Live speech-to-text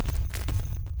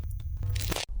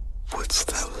wouldst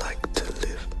thou like to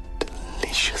live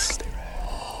deliciously?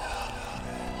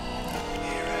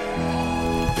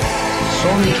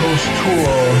 Solitus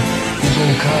tuo,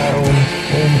 sulcarum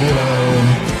ungularum,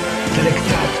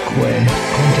 delectatque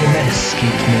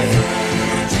contremescit me.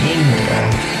 Intra.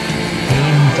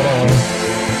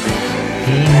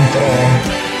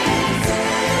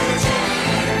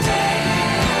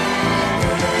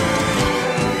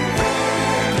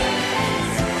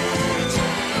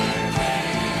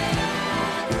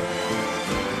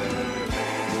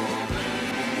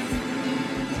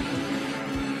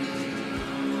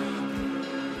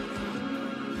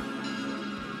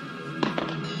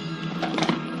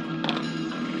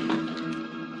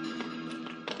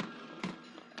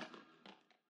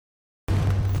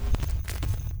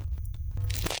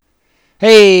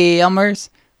 Hey,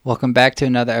 Elmers! Welcome back to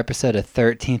another episode of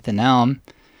 13th and Elm.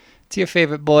 It's your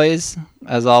favorite boys,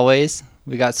 as always.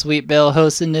 We got Sweet Bill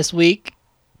hosting this week.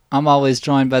 I'm always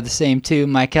joined by the same two,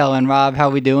 Michael and Rob. How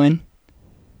we doing?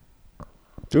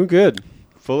 Doing good.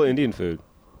 Full of Indian food.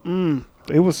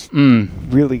 It was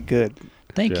really good.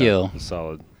 Thank you. It was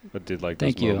solid. I did like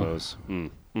Thank those you.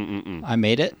 momos. I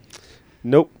made it.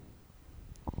 Nope.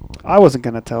 I wasn't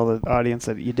going to tell the audience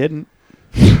that you didn't.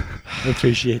 I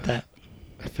appreciate that.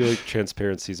 I feel like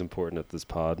transparency is important at this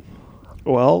pod.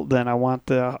 Well, then I want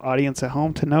the audience at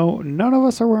home to know none of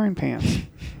us are wearing pants.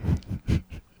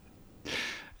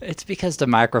 It's because the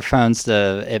microphones,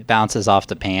 it bounces off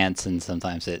the pants, and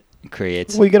sometimes it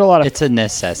creates... We get a lot of It's a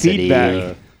necessity.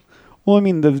 feedback. Well, I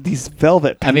mean, these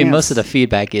velvet pants. I mean, most of the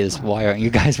feedback is, why aren't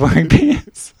you guys wearing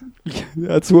pants?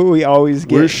 That's what we always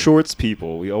get. We're shorts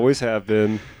people. We always have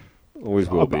been.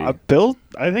 Always will be. Bill,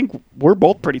 I think we're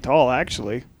both pretty tall,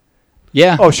 actually.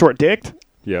 Yeah. Oh, short-dicked?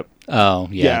 Yep. Oh,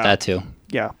 yeah, Yeah. that too.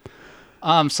 Yeah.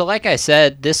 So like I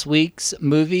said, this week's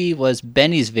movie was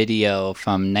Benny's Video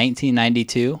from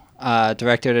 1992,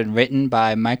 directed and written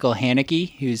by Michael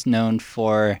Haneke, who's known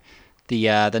for the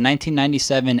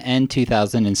 1997 and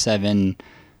 2007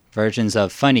 versions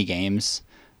of Funny Games,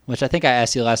 which I think I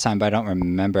asked you last time, but I don't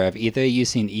remember. Have either of you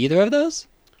seen either of those?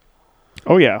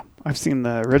 Oh, yeah. I've seen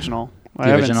the original.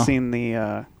 I original? haven't seen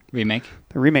the Remake?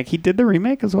 remake. He did the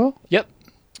remake as well? Yep.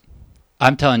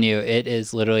 I'm telling you, it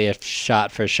is literally a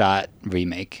shot-for-shot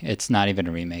remake. It's not even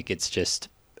a remake. It's just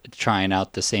trying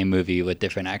out the same movie with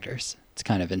different actors. It's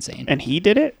kind of insane. And he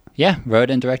did it? Yeah, wrote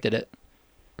and directed it.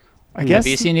 I guess.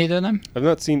 Have you seen either of them? I've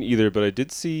not seen either, but I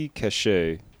did see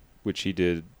Cachet, which he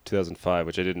did 2005,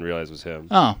 which I didn't realize was him.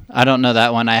 Oh, I don't know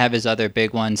that one. I have his other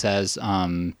big ones as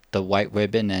The White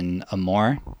Ribbon and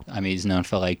Amour. I mean, he's known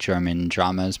for like German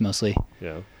dramas mostly.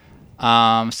 Yeah.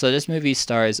 So this movie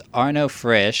stars Arno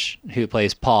Frisch, who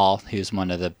plays Paul, who's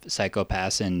one of the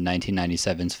psychopaths in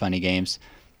 1997's Funny Games,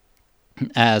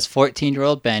 as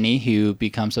 14-year-old Benny, who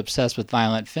becomes obsessed with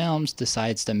violent films,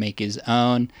 decides to make his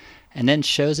own, and then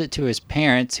shows it to his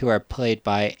parents, who are played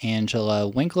by Angela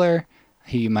Winkler,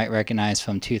 who you might recognize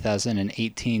from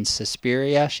 2018's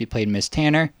Suspiria. She played Miss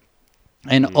Tanner.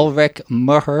 And Ulrich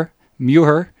Muher,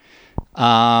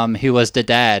 who was the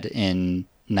dad in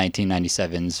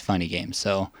 1997's Funny Games.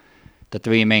 So the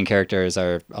three main characters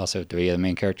are also three of the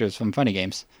main characters from Funny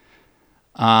Games.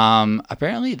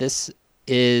 Apparently this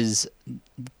is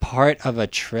part of a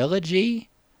trilogy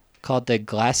called the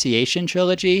Glaciation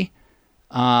Trilogy.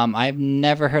 I've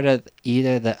never heard of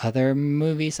either of the other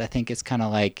movies. I think it's kind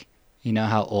of like, you know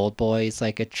how Old Boy is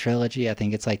like a trilogy? I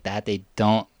think it's like that. They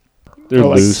don't They're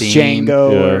like loose.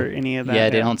 Django Yeah. or any of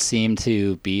that. they don't seem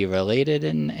to be related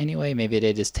in any way. Maybe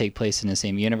they just take place in the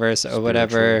same universe or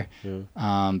whatever.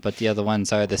 Yeah. But the other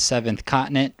ones are The Seventh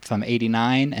Continent from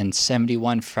 89 and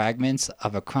 71 Fragments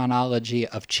of a Chronology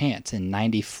of Chance in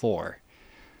 94.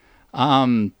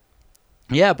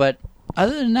 Yeah, but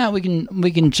other than that,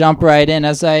 we can jump right in.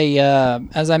 As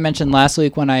I mentioned last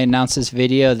week when I announced this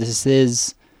video, this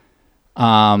is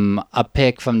a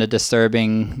pick from the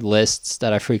disturbing lists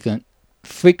that I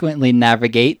frequently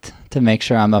navigate to make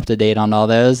sure I'm up to date on all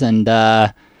those. And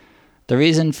the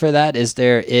reason for that is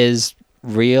there is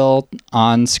real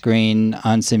on-screen,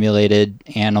 unsimulated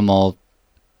animal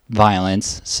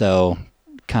violence. So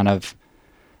kind of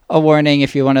a warning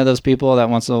if you're one of those people that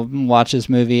wants to watch this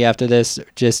movie after this,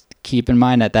 just keep in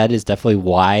mind that is definitely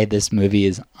why this movie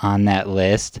is on that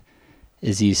list,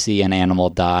 is you see an animal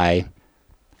die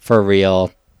for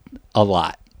real a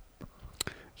lot.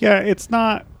 Yeah, it's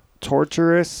not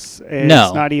torturous. It's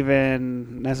No. not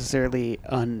even necessarily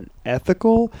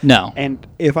unethical. No. And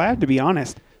if I have to be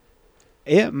honest,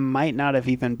 it might not have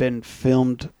even been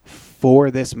filmed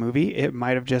for this movie. It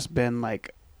might have just been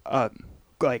like film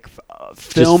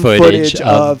Just footage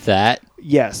of that.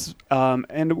 Yes,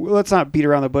 and let's not beat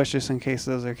around the bush just in case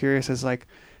those are curious. Is like,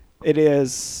 it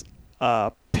is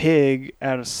a pig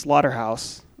at a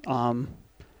slaughterhouse, and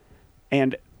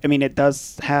I mean it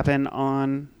does happen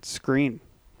on screen,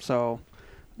 so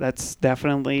that's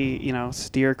definitely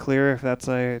steer clear if that's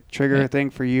a trigger thing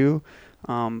for you.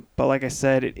 But like I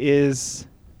said, it is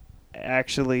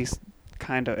actually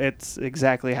it's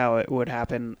exactly how it would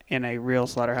happen in a real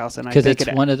slaughterhouse, and I think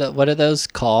it's one of the what are those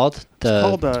called? It's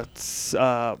called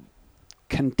a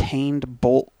contained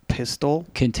bolt pistol.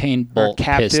 Contained bolt or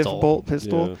captive pistol. bolt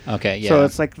pistol. Yeah. Okay, yeah. So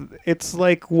it's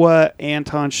like what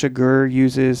Anton Chigurh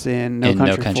uses in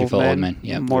No Country for Old Men.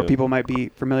 Yeah. More people might be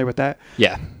familiar with that.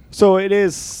 Yeah. So it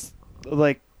is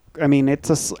like, I mean, it's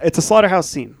a slaughterhouse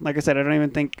scene. Like I said, I don't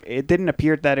even think it didn't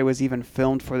appear that it was even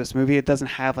filmed for this movie. It doesn't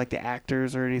have like the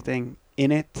actors or anything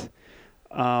in it.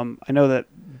 I know that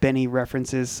Benny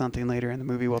references something later in the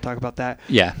movie. We'll talk about that.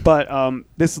 Yeah. But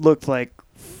this looked like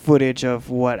footage of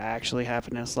what actually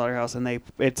happened in a slaughterhouse, and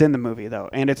it's in the movie though,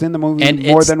 and it's in the movie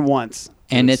more than once.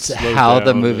 And it's how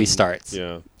the movie starts.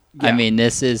 Yeah. I mean,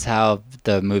 this is how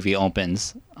the movie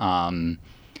opens.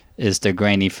 Is the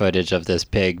grainy footage of this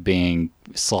pig being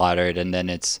slaughtered, and then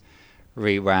it's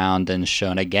rewound and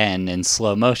shown again in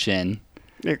slow motion.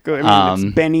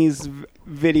 It's Benny's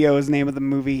video is the name of the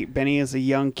movie. Benny is a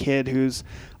young kid who's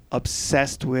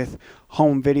obsessed with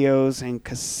home videos and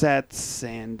cassettes,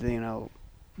 and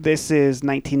this is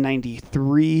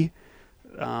 1993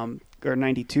 or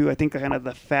 92. I think kind of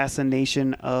the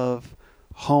fascination of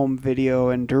home video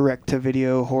and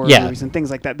direct-to-video horror movies and things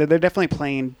like that. They're definitely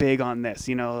playing big on this.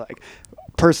 Like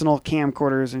personal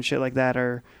camcorders and shit like that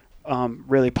are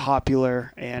really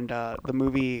popular, and the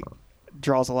movie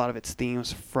draws a lot of its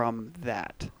themes from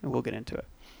that, and we'll get into it.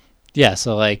 Yeah,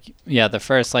 so the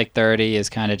first 30 is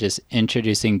kind of just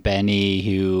introducing Benny,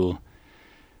 who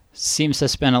seems to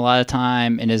spend a lot of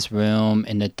time in his room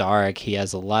in the dark. He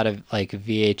has a lot of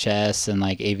VHS and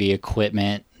AV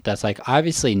equipment that's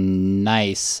obviously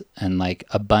nice and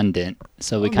abundant.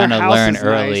 So we kind of learn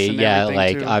early,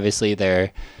 too. Obviously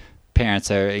their parents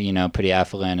are pretty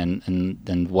affluent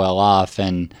and well off,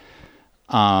 and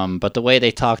but the way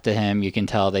they talk to him, you can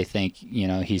tell they think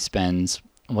he spends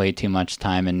way too much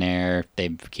time in there. They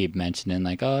keep mentioning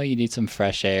oh, you need some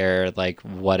fresh air,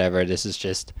 whatever. This is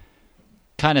just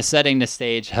kind of setting the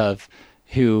stage of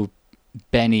who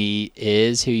Benny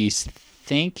is, who you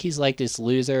think he's this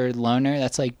loser loner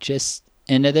that's just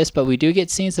into this, but we do get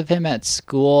scenes of him at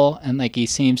school, and he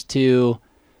seems to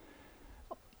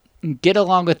get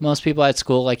along with most people at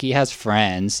school. He has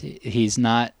friends. He's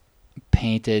not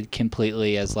painted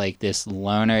completely as this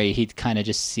loner. He kind of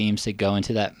just seems to go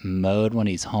into that mode when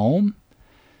he's home,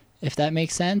 if that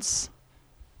makes sense.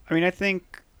 I mean, I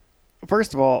think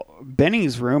first of all,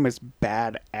 Benny's room is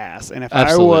badass, and if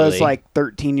Absolutely. I was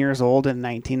 13 years old in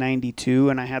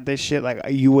 1992 and I had this shit,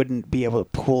 you wouldn't be able to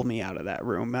pull me out of that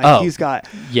room. He's got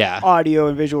audio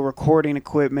and visual recording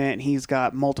equipment. He's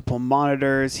got multiple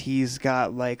monitors. He's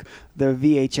got the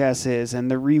VHSs and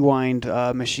the rewind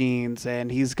machines,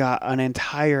 and he's got an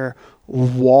entire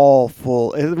wall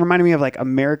full. It reminded me of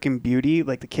American Beauty,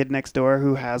 the kid next door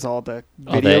who has all the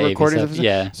video recordings.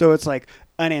 Yeah. So it's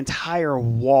an entire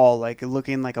wall,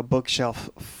 looking like a bookshelf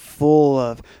full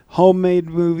of homemade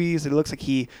movies. It looks like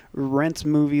he rents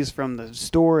movies from the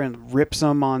store and rips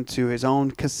them onto his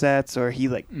own cassettes, or he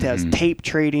does tape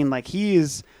trading. He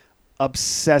is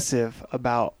obsessive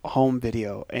about home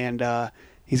video, and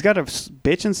he's got a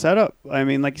bitchin' setup. I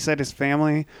mean, like you said, his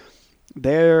family,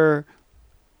 they're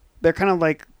kind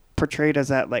of portrayed as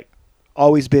that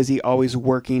always busy, always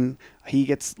working. He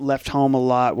gets left home a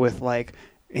lot with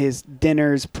his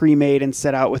dinners pre-made and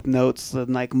set out with notes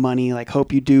and money,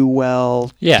 hope you do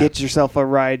well, get yourself a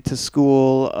ride to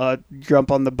school, jump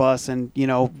on the bus and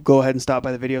go ahead and stop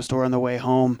by the video store on the way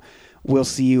home, we'll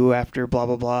see you after blah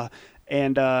blah blah.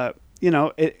 And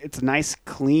it's a nice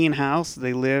clean house.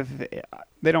 They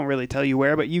don't really tell you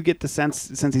where, but you get the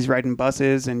sense, since he's riding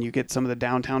buses and you get some of the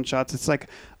downtown shots, it's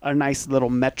a nice little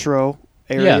metro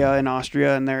area in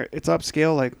Austria, and it's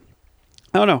upscale.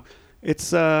 I don't know,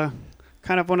 it's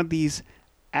kind of one of these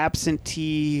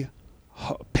absentee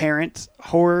parent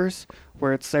horrors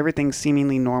where everything's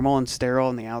seemingly normal and sterile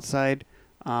on the outside.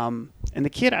 And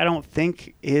the kid, I don't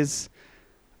think is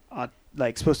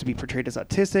supposed to be portrayed as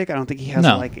autistic. I don't think he has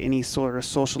any sort of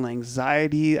social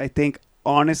anxiety. I think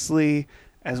honestly,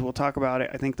 as we'll talk about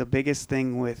it, I think the biggest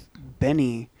thing with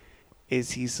Benny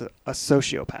is he's a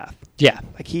sociopath. Yeah.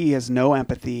 He has no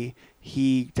empathy.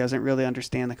 He doesn't really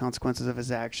understand the consequences of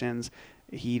his actions.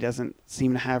 He doesn't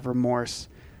seem to have remorse.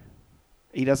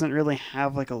 he doesn't really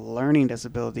have like a learning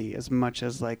disability as much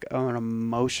as like an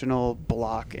emotional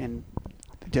block, and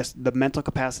just the mental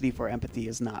capacity for empathy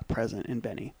is not present in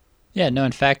Benny. Yeah, no,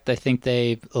 in fact, I think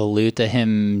they allude to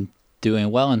him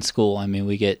doing well in school. I mean,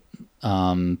 we get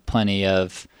plenty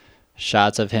of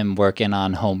shots of him working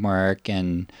on homework,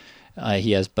 and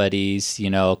he has buddies,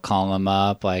 call him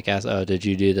up, like, ask, oh, did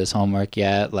you do this homework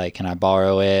yet? Like, can I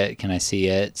borrow it? Can I see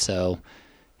it? So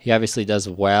he obviously does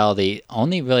well. The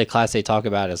only really class they talk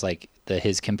about is like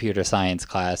his computer science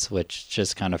class, which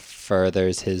just kind of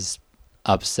furthers his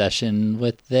obsession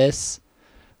with this,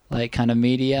 like, kind of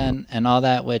media and all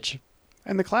that, which...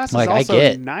 And the class is Like, I also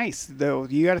get- nice, though.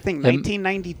 You got to think,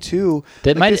 1992.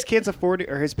 That might- His kids afford,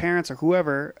 or his parents, or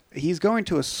whoever. He's going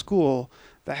to a school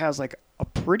that has like a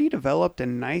pretty developed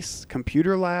and nice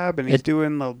computer lab, and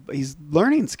he's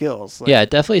learning skills. Like, Yeah, it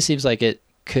definitely seems like it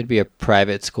could be a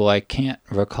private school. I can't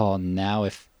recall now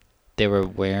if they were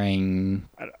wearing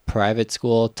private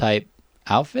school type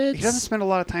outfits. he doesn't spend a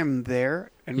lot of time there,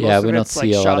 and Yeah, most we of don't it's see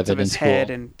like a lot shots of of it in his head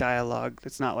school. and dialogue.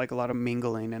 It's not like a lot of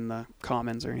mingling in the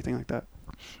commons or anything like that.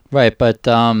 Right, but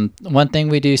one thing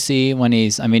we do see when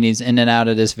he's in and out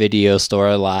of this video store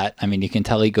a lot. I mean, you can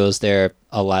tell he goes there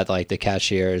a lot. Like the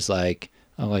cashier is like,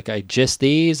 oh, like, I just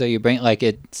these, or you bring, like,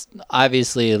 it's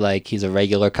obviously like he's a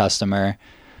regular customer.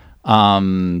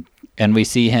 And we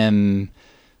see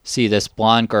this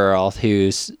blonde girl who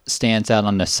stands out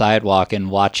on the sidewalk and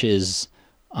watches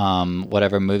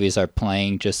whatever movies are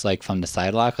playing just like from the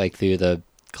sidewalk, like through the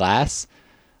glass.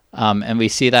 And we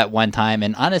see that one time,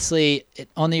 and honestly, it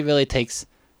only really takes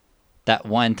that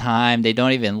one time. They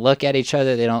don't even look at each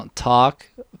other. They don't talk.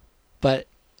 But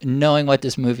knowing what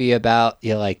this movie about,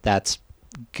 you're like, that's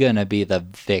gonna be the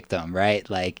victim, right?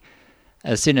 Like,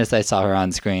 as soon as I saw her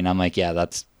on screen, I'm like, yeah,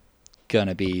 that's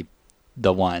gonna be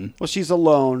the one. Well, she's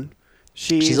alone.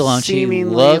 She's alone. She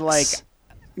Seemingly looks like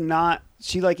not.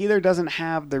 She like either doesn't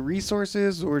have the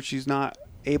resources, or she's not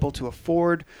able to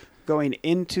afford going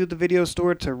into the video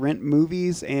store to rent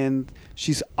movies, and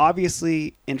she's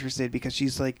obviously interested because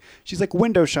she's like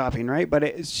window shopping, right?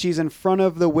 But she's in front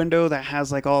of the window that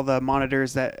has like all the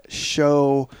monitors that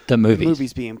show the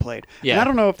movies being played. Yeah. And I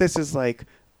don't know if this is like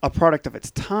a product of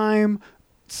its time,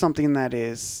 something that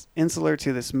is insular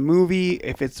to this movie,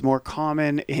 if it's more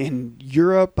common in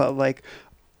Europe, but like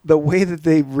the way that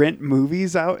they rent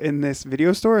movies out in this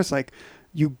video store is like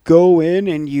you go in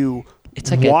and you It's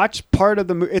like watch part of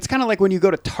the movie. It's kind of like when you go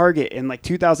to Target in like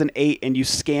 2008 and you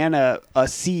scan a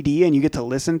CD and you get to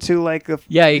listen to like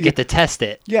you get to test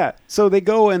it. yeah. So they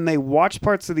go and they watch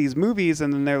parts of these movies,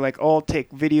 and then they're like, "Oh, I'll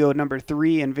take video number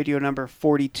 3 and video number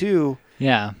 42."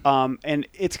 Yeah. And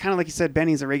it's kind of like you said,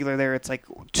 Benny's a regular there. It's like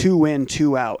 2 in,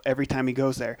 2 out every time he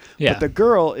goes there. Yeah. But the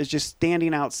girl is just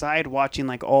standing outside watching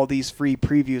like all these free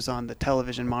previews on the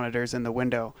television monitors in the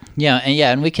window.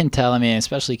 And we can tell, I mean,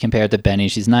 especially compared to Benny,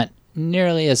 she's not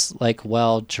nearly as like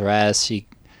well dressed. She,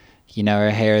 her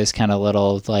hair is kind of a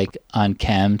little like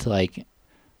unkempt. Like,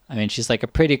 I mean, she's like a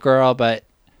pretty girl, but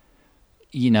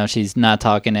she's not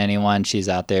talking to anyone. She's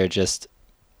out there just,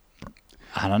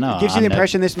 I don't know. It gives you on the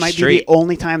impression this might be street. the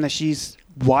only time that she's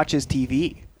watches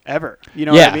TV ever. You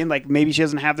know what I mean? Like maybe she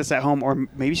doesn't have this at home, or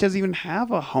maybe she doesn't even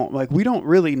have a home. Like we don't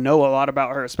really know a lot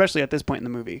about her, especially at this point in the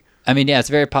movie. I mean, yeah, it's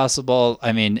very possible.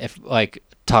 I mean, if like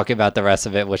talking about the rest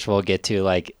of it, which we'll get to,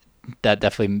 like that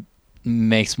definitely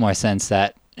makes more sense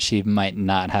that she might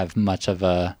not have much of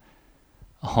a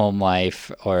home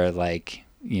life, or like,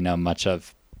 much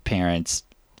of parents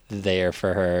there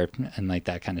for her and like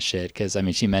that kind of shit. Because I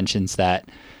mean, she mentions that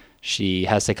she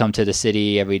has to come to the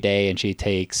city every day, and she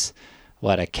takes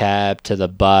a cab to the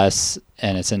bus,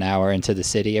 and it's an hour into the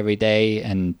city every day.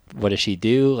 And what does she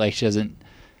do? Like, she doesn't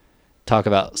talk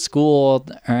about school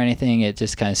or anything. It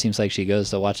just kind of seems like she goes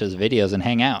to watch those videos and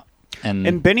hang out.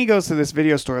 And Benny goes to this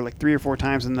video store like 3 or 4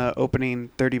 times in the opening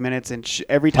 30 minutes, and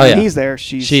every time he's there,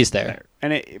 she's there.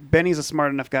 And Benny's a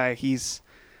smart enough guy. He's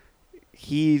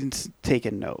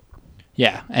taking note.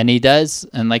 Yeah, and he does,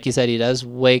 and like you said, he does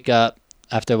wake up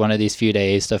after one of these few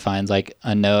days to find like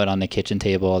a note on the kitchen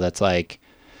table that's like,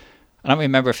 I don't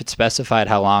remember if it specified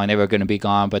how long they were going to be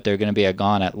gone, but they're going to be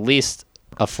gone at least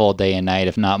a full day and night,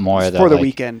 if not more. For the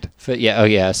weekend. So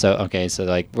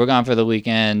like, we're gone for the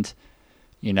weekend.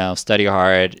 Study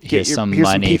hard. Here's some money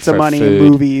some pizza for money,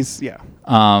 food. movies. Yeah.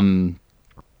 And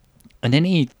then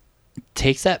he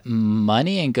takes that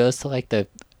money and goes to like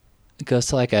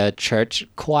a church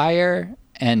choir,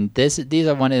 and these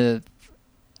are one of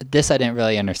this I didn't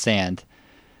really understand.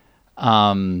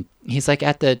 He's like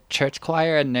at the church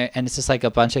choir, and it's just like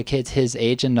a bunch of kids his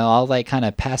age, and they're all like kind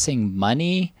of passing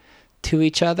money to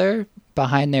each other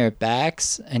behind their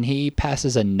backs, and he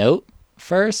passes a note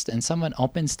first, and someone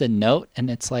opens the note, and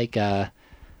it's like a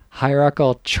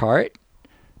hierarchical chart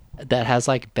that has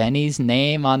like Benny's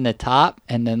name on the top,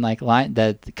 and then like line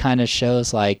that kind of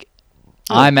shows like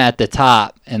I'm at the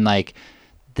top, and like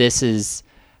this is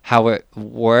how it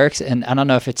works. And I don't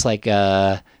know if it's like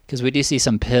because we do see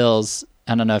some pills.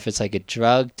 I don't know if it's like a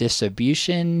drug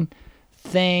distribution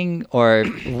thing or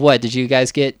what. Did you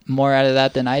guys get more out of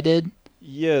that than I did?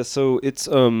 Yeah, so it's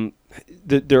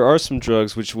there are some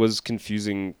drugs, which was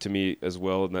confusing to me as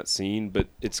well in that scene, but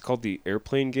it's called the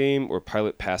airplane game or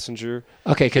pilot passenger.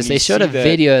 Okay, because And they you showed see a that-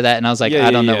 video of that, and I was like, Yeah,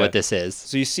 I don't yeah, know yeah. what this is.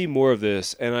 So you see more of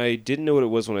this, and I didn't know what it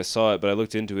was when I saw it, but I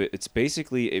looked into it. It's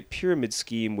basically a pyramid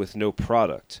scheme with no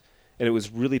product. And it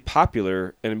was really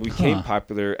popular, and it became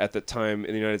popular at the time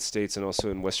in the United States and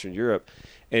also in Western Europe.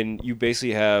 And you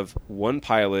basically have one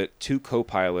pilot, two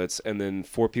co-pilots, and then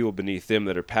 4 people beneath them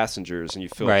that are passengers, and you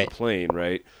fill Right. up the plane,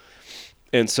 right?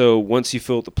 And so once you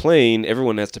fill up the plane,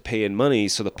 everyone has to pay in money,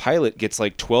 so the pilot gets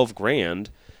like 12 grand,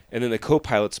 and then the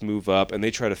co-pilots move up, and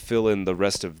they try to fill in the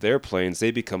rest of their planes.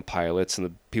 They become pilots, and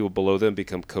the people below them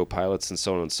become co-pilots, and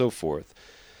so on and so forth.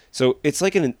 So it's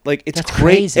like it's That's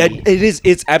crazy. crazy. It is.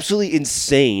 It's absolutely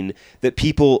insane that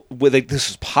people like this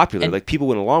was popular. And- like people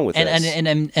went along with this.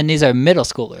 And these are middle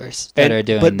schoolers that are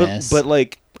doing this. But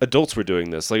like adults were doing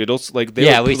this. Like adults, like they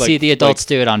yeah, would we put, see like- the adults like-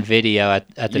 do it on video at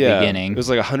the beginning. It was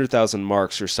like 100,000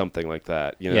 marks or something like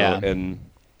that. You know, Yeah. and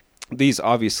these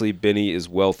obviously Benny is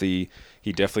wealthy.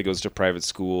 He definitely goes to private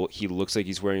school. He looks like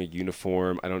he's wearing a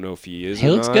uniform. I don't know if he is. He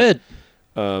or looks not. good.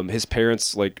 His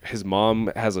parents, like his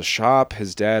mom has a shop.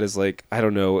 His dad is like, I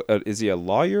don't know, is he a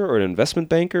lawyer or an investment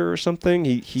banker or something?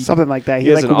 He Something like that. He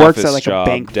He has like an works office at like job a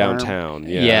bank firm. downtown.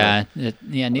 Yeah,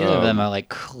 neither of them Um, are like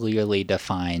clearly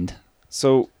defined.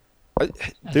 So That's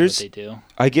there's what they do.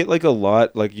 I get like a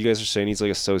lot, like you guys are saying he's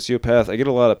like a sociopath. I get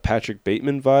a lot of Patrick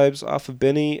Bateman vibes off of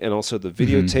Benny, and also the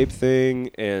videotape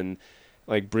thing, and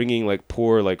like bringing like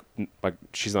poor like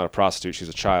she's not a prostitute, she's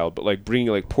a child, but like bringing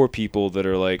like poor people that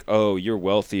are like, oh, you're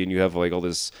wealthy and you have like all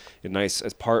this nice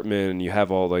apartment and you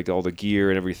have all like all the gear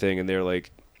and everything, and they're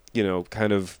like, you know,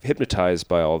 kind of hypnotized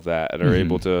by all of that and are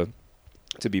able to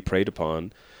be preyed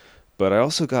upon. But I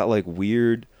also got like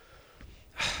weird.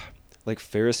 Like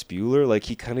Ferris Bueller, like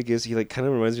he kind of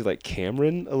reminds me of like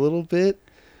Cameron a little bit.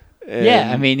 Yeah,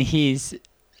 I And- mean he's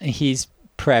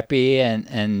preppy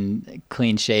and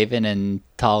clean shaven and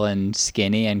tall and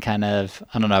skinny and kind of,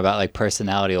 I don't know about like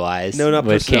personality wise. no, not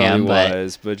with Cam, personality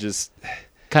wise, but just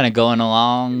kind of going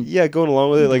along. yeah, going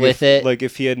along with it. Like With if, it. like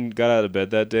if he hadn't got out of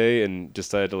bed that day and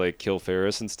decided to like kill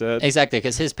Ferris instead. Exactly,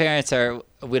 because his parents are.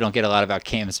 We don't get a lot about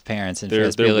Cam's parents and They're-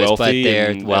 Ferris they're Bueller's, but wealthy they're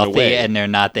and wealthy away. and they're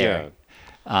not Yeah. there.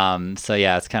 So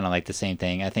yeah, it's kind of like the same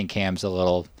thing. I think Cam's a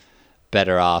little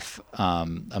better off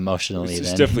emotionally He's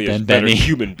than, definitely a than better Benny.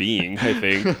 human being, I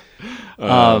think.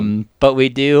 But we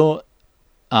do.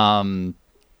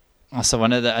 Also,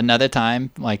 another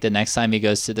time, like the next time he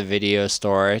goes to the video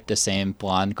store, the same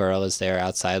blonde girl is there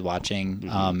outside watching.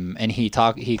 And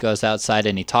he goes outside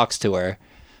and he talks to her.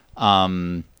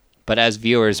 But as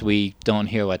viewers, we don't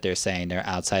hear what they're saying. They're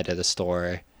outside of the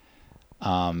store.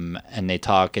 And they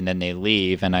talk and then they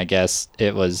leave. And I guess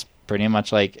it was pretty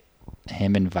much like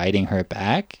him inviting her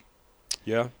back.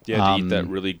 Yeah, to eat that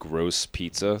really gross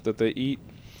pizza that they eat.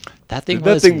 That thing Did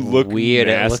that was thing look weird.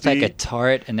 It looked like a nasty?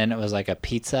 tart, and then it was like a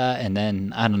pizza, and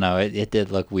then I don't know. It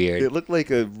did look weird. It looked like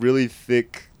a really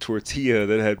thick tortilla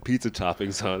that had pizza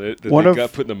toppings on it that One they of-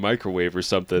 got put in the microwave or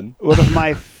something. One of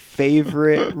my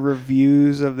favorite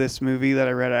reviews of this movie that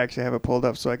I read, I actually have it pulled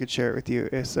up so I could share it with you.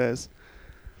 It says,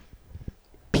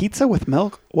 "Pizza with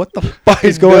milk? What the fuck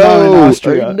is going on in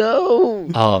Austria?" No.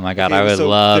 Oh my god, I Okay, would so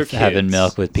love they're having kids.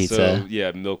 milk with pizza. So,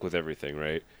 yeah, milk with everything,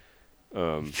 right?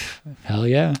 Hell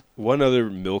yeah. One other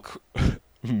milk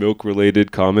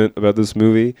related comment about this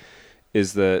movie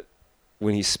is that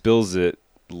when he spills it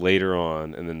later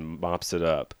on and then mops it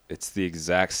up, it's the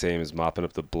exact same as mopping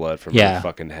up the blood from Yeah. her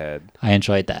fucking head, I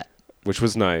enjoyed that. which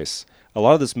was nice. A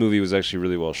lot of this movie was actually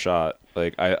really well shot.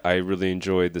 Like I really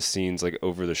enjoyed the scenes like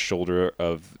over the shoulder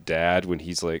of Dad when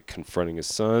he's like confronting his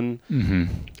son. Mm-hmm.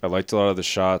 I liked a lot of the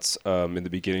shots in the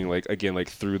beginning, like again, like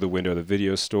through the window of the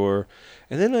video store,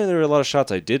 and then there were a lot of shots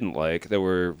I didn't like that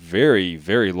were very,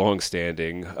 very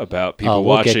long-standing about people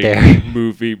we'll get watching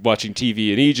there. watching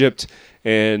TV in Egypt,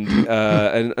 and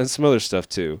and some other stuff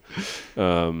too.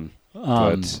 I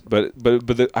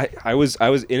was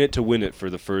in it to win it for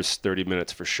the first 30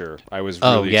 minutes for sure. I was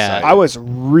Oh, really yeah. excited. I was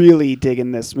really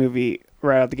digging this movie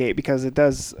right out the gate because it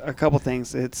does a couple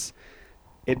things. It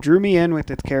drew me in with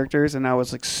its characters, and I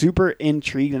was like super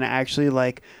intrigued and actually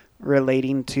like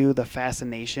relating to the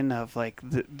fascination of like,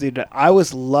 dude, I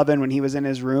was loving when he was in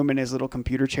his room in his little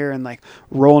computer chair and like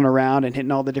rolling around and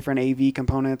hitting all the different AV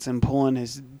components and pulling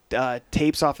his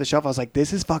tapes off the shelf. I was like,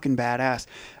 this is fucking badass.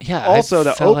 Yeah. Also, I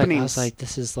the felt openings. I was like,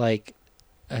 this is like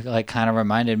kind of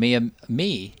reminded me of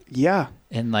me. Yeah,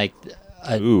 And like,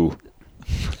 Ooh.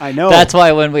 I know. that's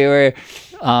why when we were,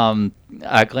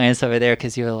 I glanced over there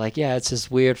because you were like, yeah, it's this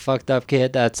weird fucked up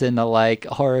kid that's into like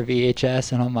horror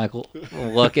VHS. And I'm like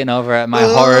looking over at my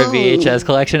horror VHS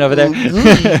collection over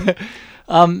there.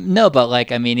 No, but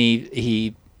like, I mean,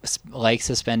 he likes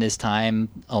to spend his time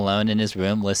alone in his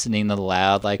room listening to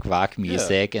loud like rock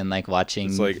music and like watching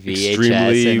It's like VHS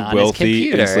extremely and on his wealthy,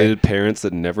 computer. insulated parents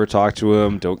that never talk to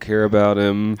him, don't care about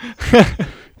him.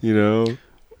 You know?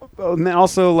 And then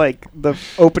also like the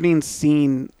opening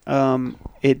scene,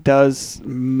 it does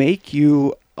make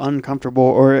you uncomfortable,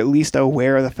 or at least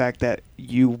aware of the fact that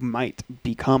you might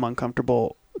become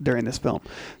uncomfortable during this film.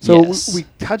 So Yes. we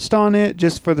touched on it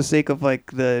just for the sake of like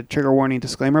the trigger warning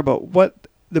disclaimer, but what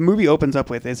the movie opens up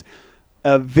with is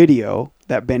a video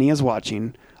that Benny is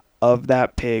watching of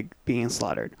that pig being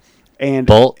slaughtered. And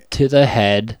Bolt to the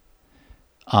head,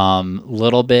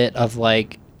 little bit of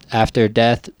like after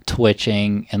death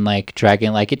twitching and like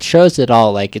dragging, like it shows it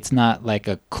all. Like it's not like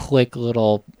a quick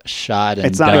little shot and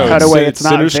It's not a done. cutaway. It's not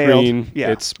center veiled. screen.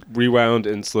 Yeah. It's rewound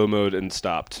in slow mode and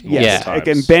stopped. yes, Yeah.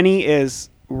 again, Benny is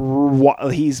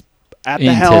he's at the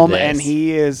Into helm this. and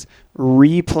he is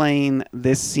replaying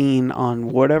this scene on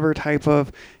whatever type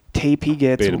of tape he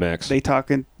gets. Betamax. They talk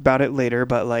about it later,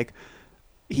 but like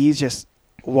he's just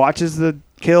watches the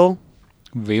kill,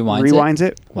 rewinds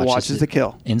it, watches the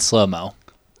kill. in slow mo.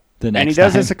 The next And he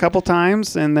does time. this a couple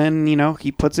times, and then,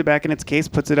 he puts it back in its case,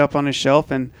 puts it up on his shelf,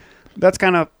 and that's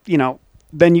kind of,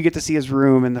 then you get to see his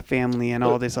room and the family and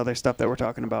all this other stuff that we're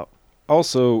talking about.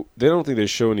 Also, they don't think they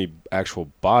show any actual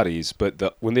bodies,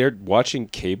 but when they're watching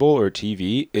cable or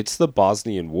TV, it's the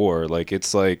Bosnian War. Like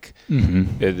it's like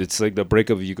it's like the break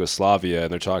of Yugoslavia,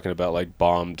 and they're talking about like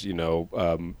bombed,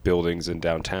 buildings in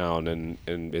downtown, and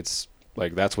it's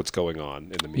like that's what's going on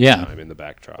in the meantime in the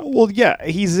backdrop. Well, yeah,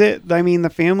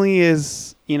 the family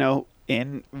is,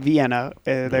 in Vienna.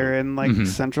 They're in like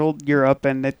Central Europe,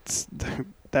 and that's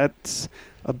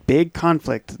a big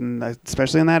conflict, and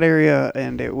especially in that area.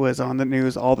 And it was on the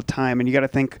news all the time. And you got to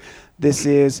think this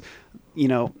is,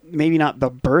 maybe not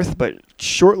the birth, but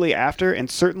shortly after,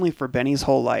 and certainly for Benny's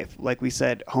whole life. Like we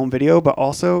said, home video, but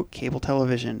also cable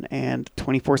television and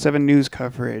 24/7 news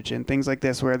coverage and things like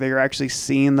this, where they're actually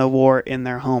seeing the war in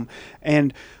their home.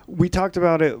 And we talked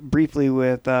about it briefly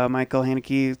with Michael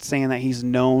Haneke, saying that he's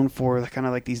known for kind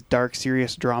of like these dark,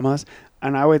 serious dramas.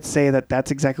 And I would say that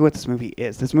that's exactly what this movie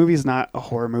is. This movie is not a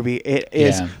horror movie. It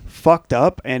is fucked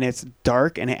up, and it's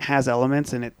dark, and it has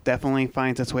elements, and it definitely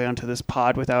finds its way onto this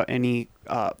pod without any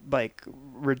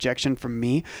rejection from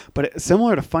me. But it's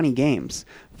similar to Funny Games.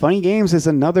 Funny Games is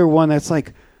another one that's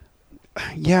like,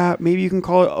 yeah, maybe you can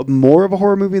call it more of a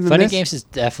horror movie than Funny this. Games is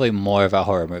definitely more of a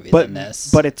horror movie but than this.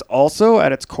 but it's also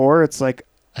at its core, it's like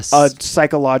a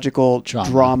psychological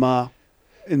drama.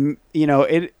 And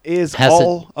it is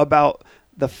all about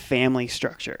the family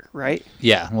structure, right?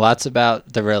 Yeah, lots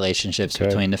about the relationships Okay.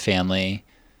 between the family,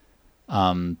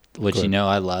 which Good.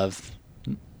 I love.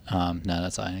 No,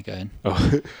 that's fine. Go ahead.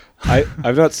 Oh,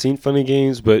 I've not seen Funny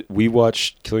Games, but we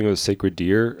watched Killing of a Sacred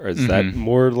Deer. Is that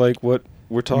more like what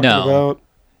we're talking about?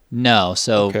 No,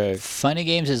 so Okay. Funny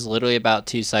Games is literally about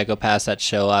two psychopaths that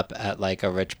show up at like a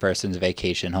rich person's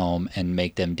vacation home and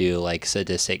make them do like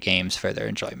sadistic games for their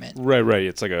enjoyment. Right.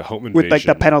 It's like a home invasion. With like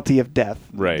the penalty of death,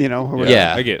 Right. or whatever.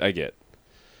 Yeah. I get.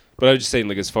 But I was just saying,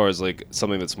 like, as far as like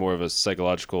something that's more of a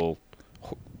psychological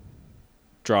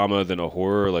drama than a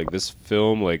horror, like this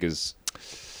film, like is.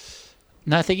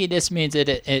 No, I think it just means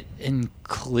it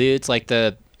includes like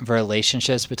the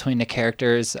relationships between the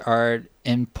characters are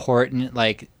important.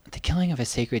 Like the killing of a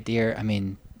sacred deer.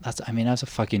 That's a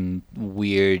fucking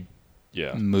weird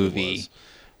movie.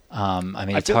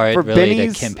 It's hard really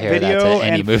to compare that to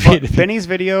any movie. Benny's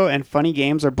video and Funny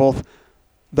Games are both.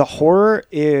 The horror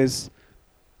is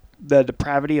the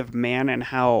depravity of man and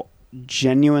how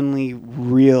genuinely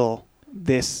real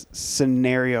this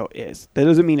scenario is. That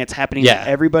doesn't mean it's happening to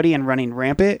everybody and running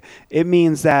rampant. It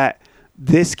means that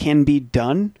this can be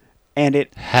done, and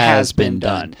it has been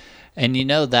done. And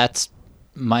that's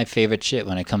my favorite shit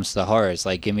when it comes to horrors.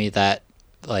 Like, give me that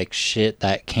like shit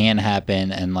that can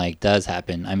happen and like does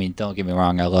happen. Don't get me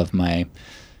wrong, I love my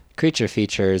creature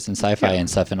features and sci-fi and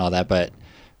stuff and all that, but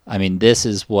this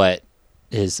is what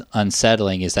is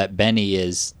unsettling, is that Benny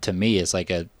is, to me, is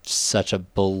like such a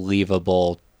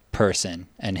believable person,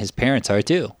 and his parents are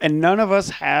too. And none of us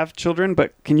have children,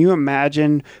 but can you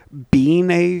imagine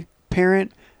being a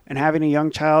parent and having a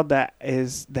young child that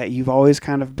you've always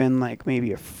kind of been like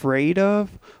maybe afraid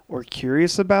of or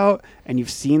curious about, and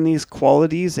you've seen these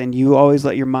qualities and you always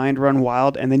let your mind run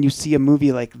wild, and then you see a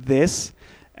movie like this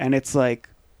and it's like,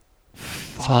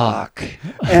 fuck.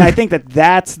 And I think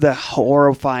that's the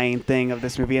horrifying thing of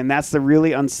this movie, and that's the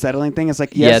really unsettling thing. It's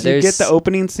like, yes, you get the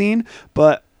opening scene,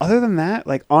 but other than that,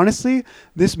 like, honestly,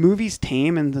 this movie's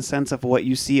tame in the sense of what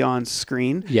you see on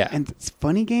screen. Yeah. And it's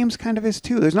Funny Games kind of is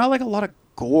too. There's not like a lot of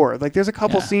gore. Like, there's a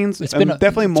couple scenes,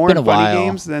 definitely more in Funny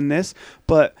Games than this,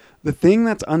 but the thing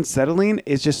that's unsettling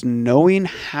is just knowing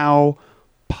how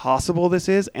possible this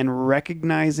is and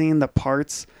recognizing the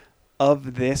parts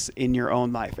of this in your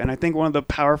own life. And I think one of the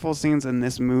powerful scenes in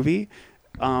this movie,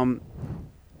 and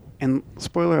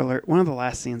spoiler alert, one of the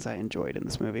last scenes I enjoyed in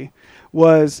this movie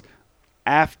was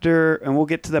after, and we'll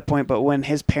get to that point, but when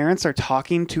his parents are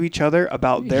talking to each other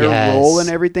about their role and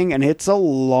everything, and it's a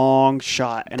long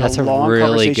shot and that's a long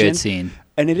really conversation, good scene,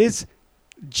 and it is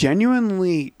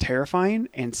genuinely terrifying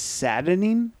and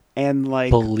saddening and like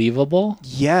believable.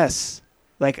 Yes,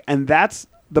 like, and that's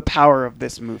the power of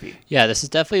this movie. Yeah, this is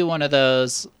definitely one of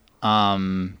those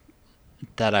that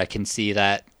I can see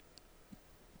that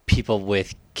people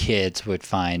with kids would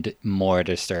find more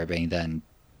disturbing than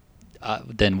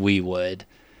we would.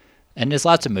 And there's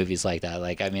lots of movies like that.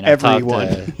 Like, I mean,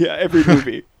 everyone, yeah, every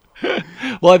movie.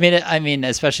 Well, I mean,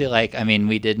 especially like, I mean,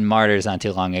 we did Martyrs not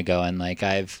too long ago, and like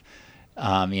I've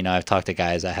talked to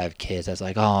guys that have kids. I was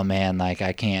like, oh man, like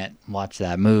I can't watch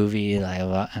that movie. Like,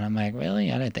 and I'm like,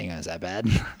 really? I didn't think it was that bad.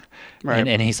 Right.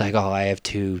 And he's like, oh, I have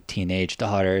 2 teenage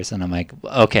daughters, and I'm like,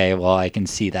 okay, well, I can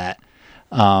see that.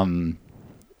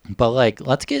 But like,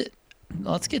 let's get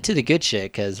to the good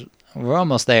shit, because we're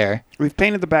almost there. We've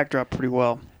painted the backdrop pretty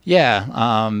well.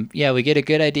 Yeah. We get a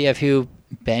good idea of who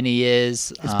Benny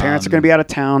is. His parents are going to be out of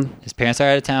town. His parents are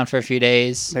out of town for a few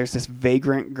days. There's this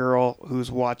vagrant girl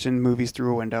who's watching movies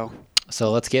through a window.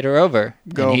 So let's get her over.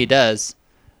 Go. And he does.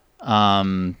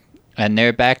 And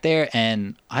they're back there,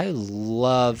 and I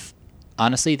love,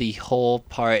 honestly, the whole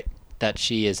part that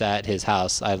she is at his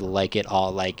house. I like it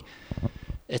all. Like,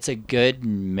 it's a good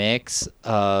mix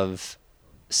of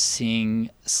seeing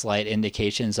slight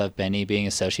indications of Benny being a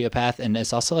sociopath, and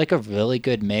it's also like a really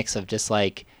good mix of just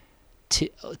like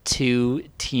two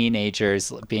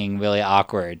teenagers being really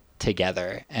awkward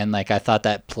together. And like I thought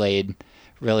that played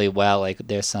really well. Like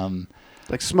there's some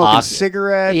like smoking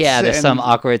cigarettes. Yeah, there's some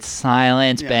awkward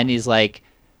silence. Yeah. Benny's like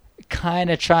kind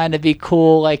of trying to be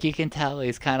cool. Like you can tell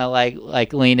he's kind of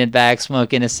like leaning back,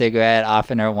 smoking a cigarette,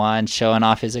 offing her one, showing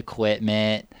off his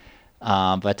equipment.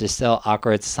 But there's still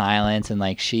awkward silence, and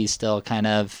like she's still kind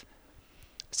of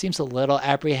seems a little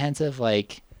apprehensive.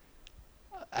 Like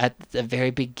at the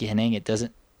very beginning, it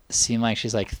doesn't seem like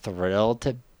she's like thrilled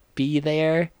to be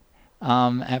there.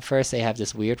 At first, they have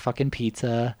this weird fucking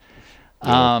pizza.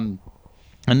 And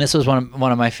this was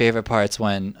one of my favorite parts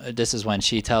when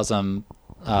she tells him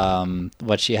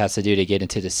what she has to do to get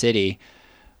into the city.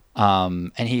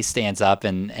 And he stands up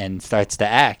and starts to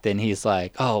act, and he's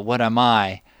like, "Oh, what am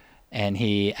I?" And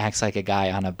he acts like a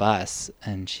guy on a bus,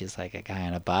 and she's like, "A guy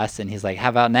on a bus?" And he's like, "How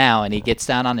about now?" And he gets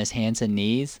down on his hands and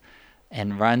knees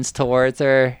and runs towards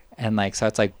her and like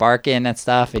starts like barking and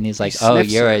stuff. And he's like, "Oh,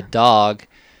 you're a dog."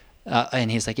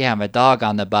 And he's like, "Yeah, I'm a dog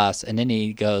on the bus." And then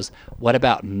he goes, "What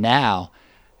about now?"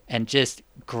 And just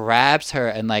grabs her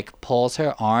and like pulls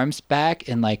her arms back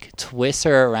and like twists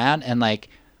her around. And like,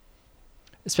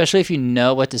 especially if you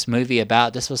know what this movie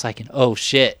about, this was like an oh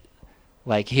shit,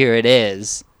 like here it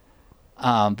is.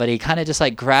 But he kind of just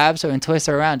like grabs her and twists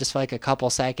her around just for like a couple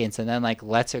seconds, and then like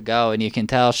lets her go. And you can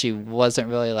tell she wasn't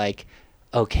really like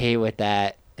okay with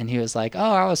that. And he was like, "Oh,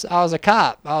 I was a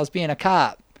cop. I was being a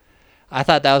cop." I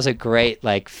thought that was a great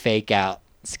like fake out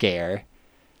scare.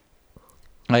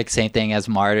 Like same thing as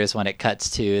Martyrs when it cuts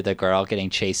to the girl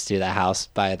getting chased through the house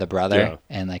by the brother,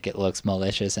 and like it looks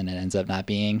malicious and it ends up not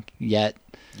being yet.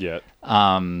 So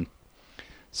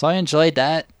I enjoyed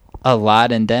that a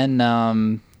lot. And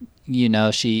then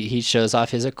he shows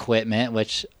off his equipment,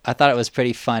 which I thought it was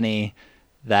pretty funny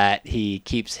that he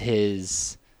keeps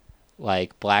his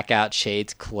like blackout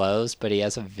shades closed, but he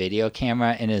has a video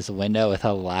camera in his window with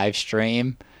a live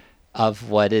stream of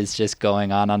what is just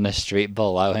going on the street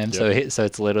below him. Yep. So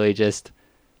it's literally just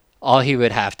all he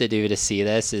would have to do to see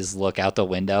this is look out the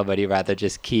window, but he'd rather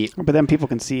just keep. But then people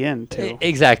can see in too.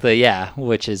 Exactly, yeah.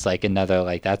 Which is like another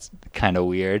like that's kind of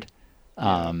weird.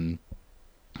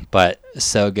 But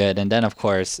so good. And then of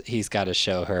course he's got to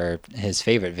show her his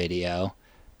favorite video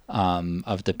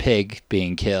of the pig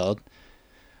being killed,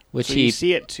 which So he you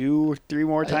see it 2 or 3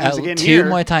 more times again two here.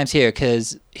 more times here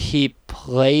because he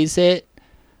plays it,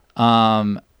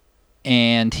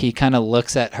 and he kind of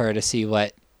looks at her to see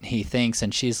what he thinks,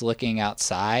 and she's looking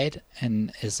outside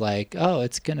and is like, "Oh,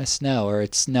 it's gonna snow," or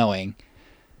 "It's snowing,"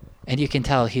 and you can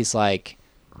tell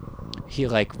he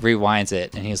rewinds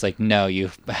it, and he's like, "No,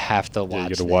 you have to watch. you gotta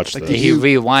this." watch Like, this. He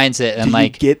rewinds it and Do you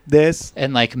get this?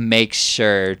 and makes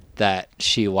sure that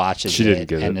she watches She it didn't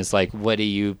get and it. is like, "What do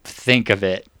you think of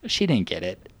it?" She didn't get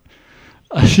it.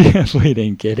 She definitely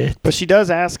didn't get it. But she does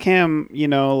ask him,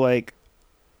 like,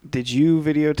 did you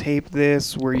videotape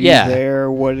this? Were you Yeah. there?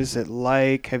 What is it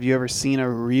like? Have you ever seen a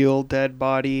real dead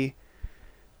body?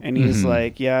 And he's Mhm.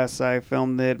 like, yes, I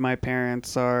filmed it. My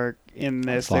parents are in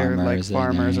this. They're like Farmers in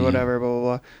farmers there, or yeah. whatever, blah, blah,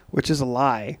 blah. Which is a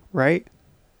lie, right?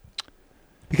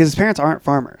 Because his parents aren't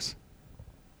farmers.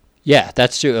 Yeah,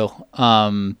 that's true.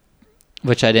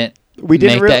 Which I didn't We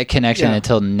didn't make that connection yeah.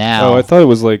 until now. Oh, I thought it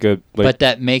was like but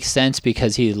that makes sense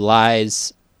because he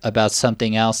lies about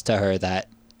something else to her that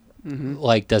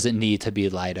doesn't need to be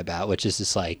lied about, which is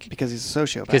just like Because he's a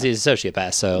sociopath. because he's a sociopath. I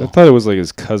So thought it was like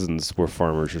his cousins were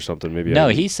farmers or something. Maybe no,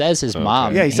 I he says his Okay.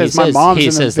 mom. Yeah, he says my mom's He in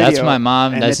the says that's video, my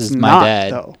mom. and This it's is my not,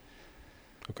 dad. though.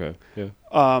 Okay, yeah.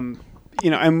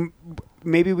 And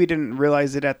maybe we didn't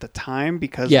realize it at the time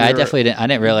because Yeah, we I were- definitely didn't. I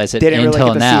didn't realize it didn't really until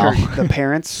get to now. see the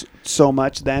parents so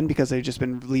much then because they've just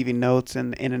been leaving notes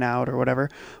and in and out or whatever.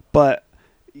 But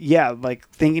yeah, like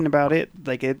thinking about it,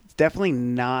 like it's definitely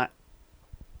not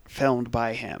filmed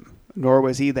by him, nor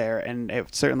was he there, and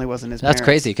it certainly wasn't his That's parents.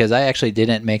 crazy because I actually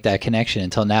didn't make that connection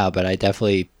until now, but I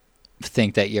definitely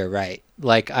think that you're right.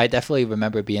 Like, I definitely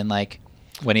remember being like,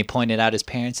 when he pointed out his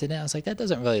parents in it, I was like, that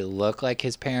doesn't really look like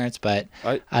his parents, but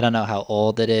I don't know how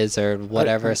old it is or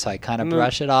whatever, so I kind of No,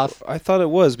 brush it off. I thought it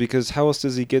was because how else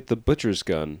does he get the butcher's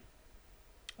gun?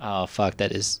 Oh, fuck,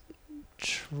 that is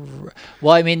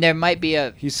well, I mean, there might be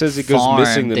a He says he goes farm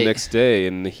missing the that- next day,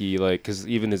 and he because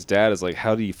even his dad is like,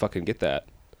 "How do you fucking get that?"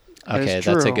 That is Okay, that's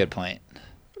a true. good point.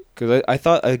 Because I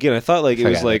thought like it Forgot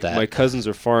was about like that. my cousins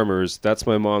are farmers. That's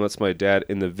my mom. That's my dad.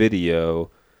 In the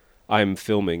video, I'm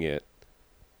filming it.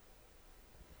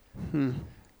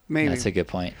 Maybe That's a good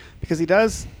point. because he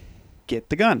does get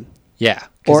the gun Yeah,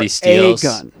 because or he steals a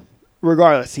gun.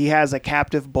 Regardless, he has a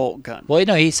captive bolt gun. Well,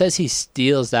 he says he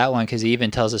steals that one because he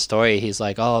even tells a story. He's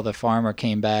like, "Oh, the farmer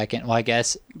came back," and well, I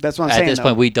guess That's what I'm at saying. this though.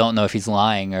 point we don't know if he's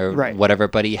lying or Right. whatever.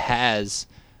 But he has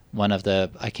one of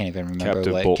the I can't even remember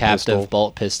Captive what bolt captive pistol.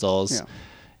 bolt pistols Yeah.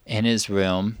 in his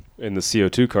room And the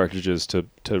CO2 cartridges to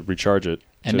recharge it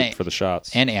And for the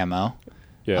shots. and ammo.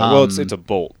 Yeah, well, it's Um, a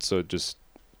bolt, so it's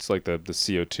like the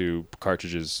CO2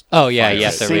 cartridges. Oh yeah, fire you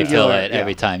have it. to Singular, refill it yeah.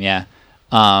 every time. Yeah.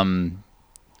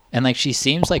 And like she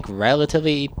seems like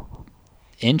relatively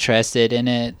interested in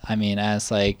it. I mean, as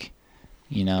like,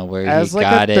 where As he like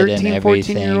got a it 13, and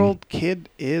everything. 14-year-old kid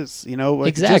is, like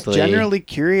Exactly. just generally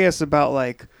curious about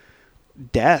like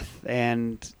death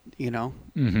and,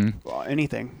 Mm-hmm.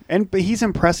 anything. But he's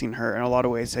impressing her in a lot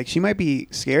of ways. Like she might be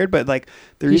scared, but like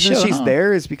the He's reason showing she's off.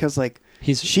 there is because like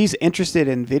she's interested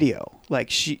in video. Like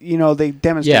they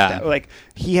demonstrate Yeah. that. Like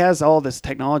he has all this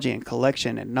technology and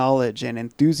collection and knowledge and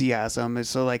enthusiasm. And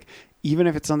so like even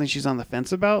if it's something she's on the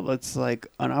fence about, it's like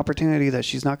an opportunity that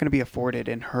she's not going to be afforded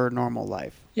in her normal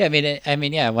life. Yeah, I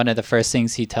mean, yeah. One of the first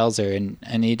things he tells her,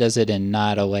 and he does it in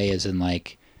not a way as in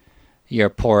like, "You're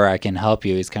poor, I can help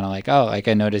you." He's kind of like, "Oh, like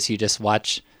I noticed you just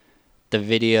watch the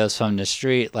videos from the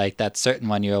street. Like that certain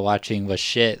one you were watching was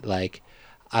shit. Like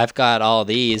I've got all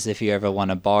these if you ever want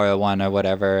to borrow one or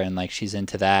whatever." And like she's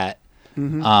into that.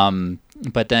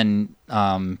 But then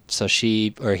so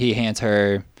he hands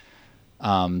her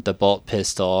the bolt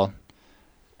pistol,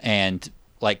 and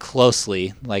like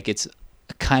closely, like it's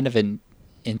kind of an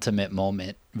intimate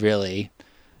moment, really,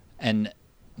 and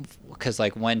because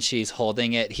like when she's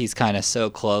holding it, he's kind of so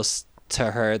close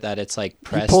to her that it's like He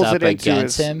pressed pulls up it into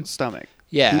against his him. stomach.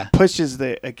 Yeah, He pushes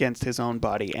it against his own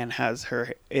body and has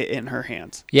her in her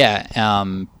hands. yeah,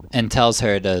 and tells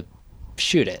her to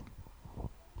shoot it.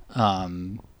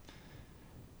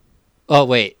 Oh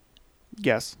wait,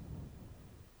 Yes.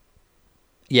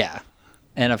 yeah,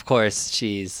 and of course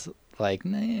she's like,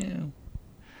 no,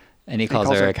 and he calls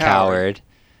her a coward.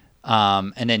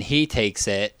 And then he takes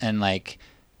it and like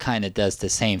kind of does the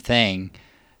same thing,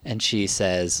 and she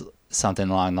says something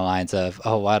along the lines of,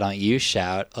 "Oh, why don't you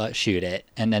shoot it?"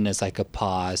 And then there's like a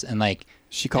pause, and like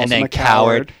She calls and him then a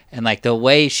coward. and like the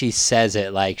way she says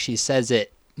it, like she says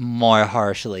it more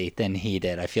harshly than he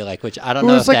did. I feel like, which I don't It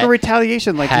know was if like that a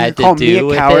retaliation. Like you had to call me do a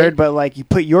with coward, it. but like you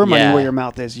put your money Yeah. where your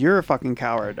mouth is. You're a fucking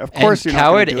coward. Of and course, you're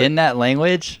coward not gonna do in that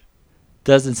language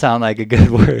doesn't sound like a good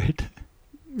word.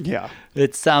 Yeah.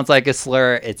 It sounds like a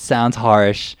slur. It sounds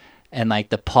harsh. And like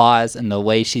the pause and the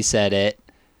way she said it.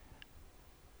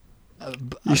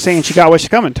 You're saying she got what's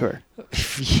coming to her.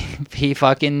 He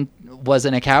fucking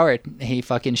wasn't a coward. He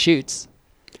fucking shoots.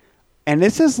 And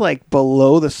this is like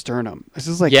below the sternum. This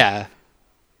is like Yeah.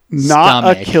 not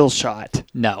Stomach. a kill shot.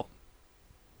 No.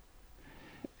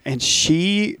 And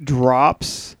she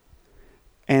drops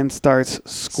and starts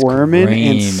squirming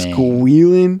and Screaming.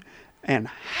 squealing and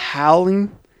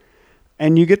howling.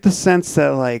 And you get the sense that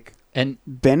like And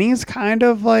Benny's kind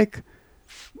of like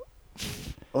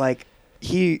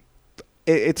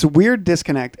it's a weird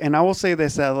disconnect. And I will say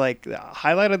this, that like the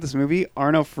highlight of this movie,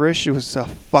 Arno Frisch was a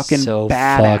fucking So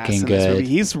badass fucking in this good. movie.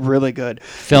 He's really good.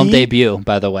 film He- debut,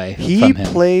 by the way, He from him.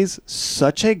 plays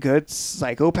such a good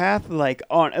psychopath, like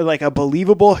a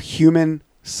believable human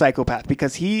psychopath,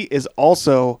 because he is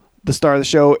also the star of the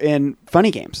show in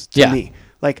Funny Games to Yeah. me.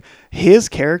 Like his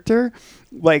character,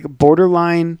 like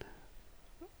borderline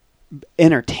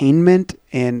entertainment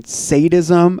and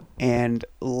sadism and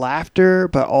laughter,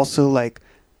 but also like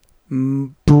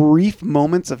brief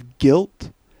moments of guilt,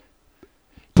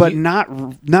 but You-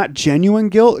 not genuine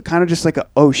guilt. Kind of just like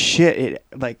oh shit, it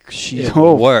like she's It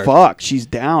oh worked. fuck, she's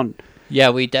down. Yeah,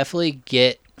 we definitely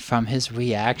get from his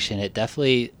reaction.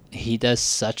 He does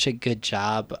such a good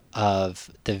job of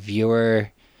the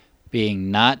viewer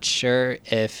being not sure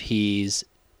if he's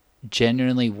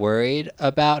genuinely worried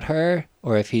about her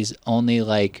or if he's only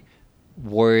like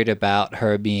worried about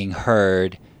her being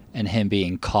heard and him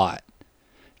being caught.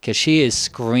 Because she is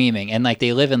screaming, and like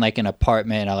they live in like an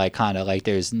apartment or like kind of like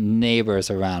there's neighbors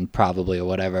around probably or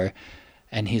whatever,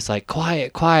 and he's like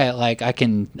quiet, like I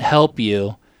can help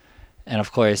you, and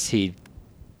of course he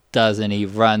doesn't. He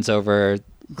runs over,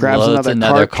 Grabs loads another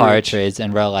another cartridge. cartridge,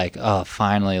 and we're like, oh,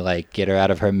 finally, like get her out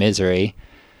of her misery.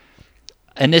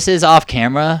 And this is off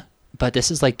camera, but this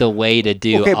is like the way to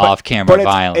do Okay, but- off camera but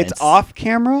violence. It's off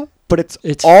camera, but it's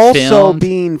It's also filmed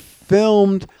being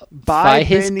filmed by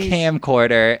his Benny's-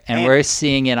 camcorder, and and- we're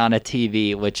seeing it on a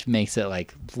TV, which makes it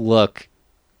like look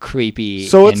creepy.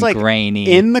 So and it's like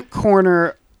grainy. in the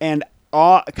corner and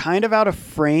kind of out of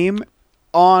frame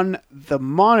on the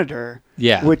monitor,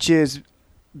 Yeah. which is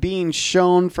being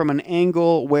shown from an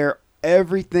angle where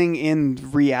everything in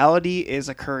reality is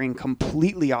occurring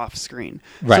completely off screen.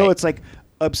 Right. So it's like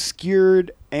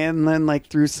obscured and then like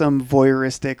through some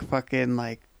voyeuristic fucking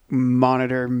like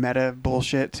monitor meta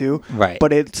bullshit too. Right.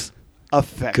 But it's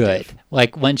effective. good.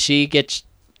 Like when she gets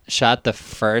shot the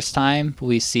first time,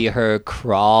 we see her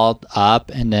crawl up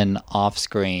and then off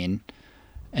screen.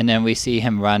 And then we see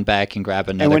him run back and grab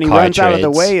another And when he cartridge. runs out of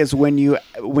the way is when you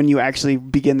actually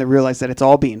begin to realize that it's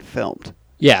all being filmed.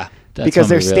 Yeah. That's Because when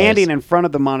they're we standing realize. in front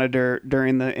of the monitor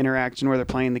during the interaction where they're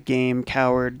playing the game,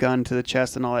 coward, gun to the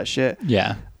chest, and all that shit.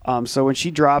 Yeah. So when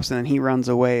she drops and then he runs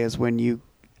away is when you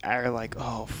are like,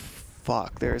 oh,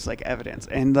 fuck, there's like evidence.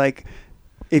 And like,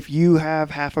 if you have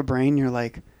half a brain, you're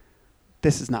like,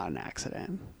 this is not an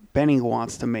accident. Benny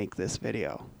wants to make this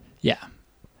video. Yeah.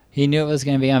 He knew it was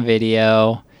going to be on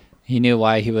video. He knew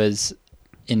why he was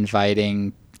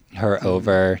inviting her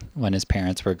over when his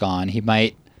parents were gone. He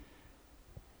might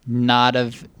not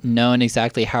have known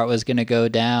exactly how it was going to go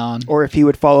down. Or if he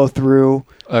would follow through.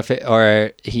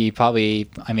 Or he probably,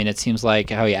 I mean, it seems like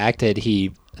how he acted,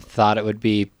 he thought it would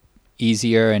be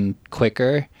easier and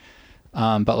quicker.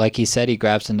 But like he said, he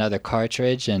grabs another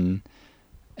cartridge and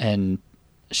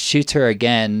shoots her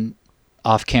again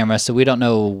off camera. So we don't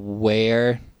know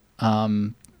where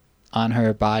on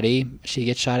her body she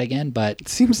gets shot again, but It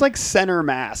seems like center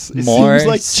mass. It more seems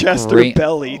like chest or scream-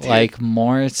 belly. Dude. like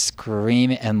more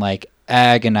screaming and like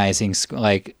agonizing,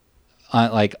 like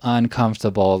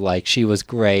uncomfortable. Like she was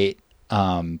great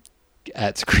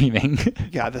at screaming.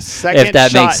 yeah, the second if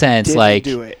that shot makes sense, didn't like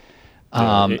do it.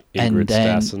 and Ingrid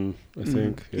then Stassen, I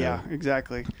think. Yeah,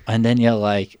 exactly. and then you're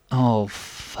like, oh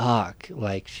fuck,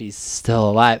 like she's still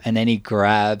alive. And then he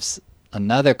grabs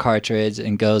another cartridge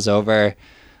and goes over.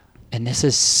 And this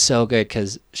is so good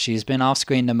because she's been off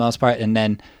screen the most part, and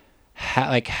then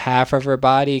like half of her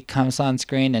body comes on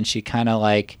screen, and she kind of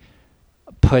like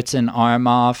puts an arm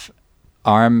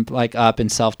like up in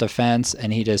self-defense,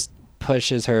 and he just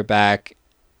pushes her back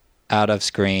out of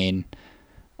screen,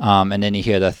 and then you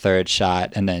hear the third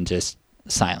shot, and then just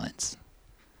silence,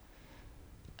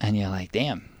 and you're like,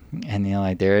 damn, and you're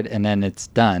like, there, and then it's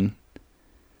done.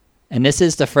 And this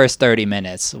is the first 30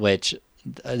 minutes, which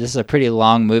this is a pretty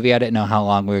long movie. I didn't know how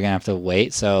long we were going to have to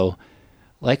wait. So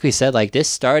like we said, like this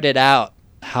started out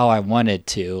how I wanted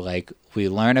to. Like we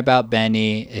learn about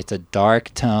Benny. It's a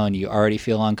dark tone. You already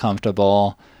feel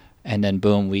uncomfortable. And then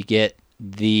boom, we get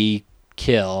the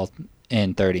kill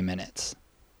in 30 minutes.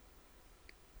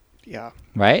 Yeah,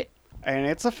 right? and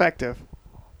it's effective.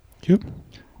 Yep.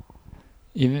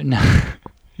 Even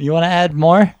you want to add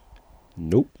more?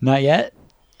 Nope. Not yet,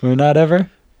 or not ever.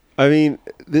 I mean,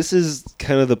 this is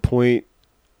kind of the point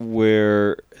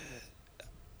where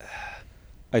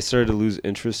I started to lose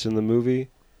interest in the movie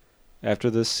after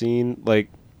this scene. Like,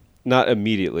 not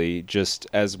immediately, just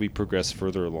as we progress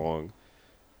further along.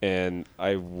 And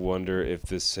I wonder if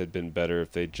this had been better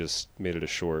if they just made it a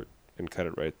short and cut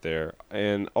it right there.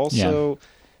 And also,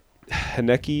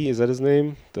 Haneke, is that his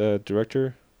name? The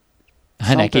director?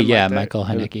 Haneke, Something yeah, like that. Michael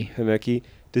Haneke. Haneke.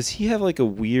 Does he have like a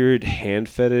weird hand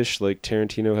fetish like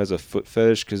Tarantino has a foot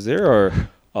fetish? Because there are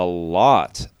a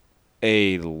lot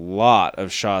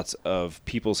of shots of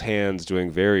people's hands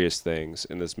doing various things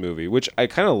in this movie, which I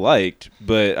kind of liked,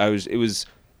 but it was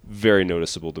very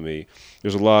noticeable to me.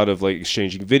 There's a lot of like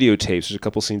exchanging videotapes. There's a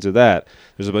couple scenes of that.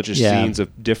 There's a bunch of scenes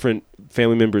of different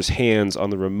family members' hands on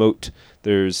the remote.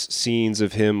 There's scenes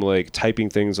of him like typing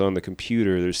things on the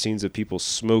computer. There's scenes of people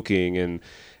smoking, and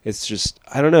it's just,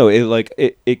 I don't know.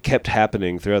 It kept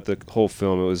happening throughout the whole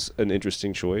film. It was an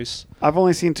interesting choice. I've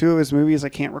only seen 2 of his movies. I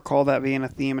can't recall that being a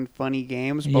theme in Funny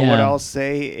Games. But what I'll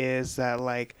say is that,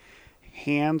 like,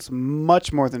 hands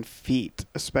much more than feet,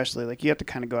 especially. Like, you have to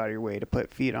kind of go out of your way to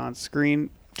put feet on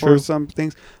screen for some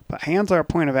things. But hands are a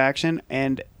point of action.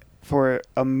 And for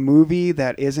a movie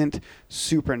that isn't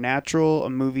supernatural, a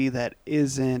movie that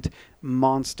isn't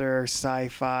monster,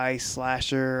 sci-fi,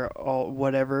 slasher, all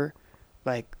whatever,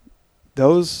 like,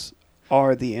 those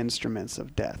are the instruments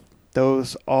of death.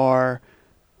 Those are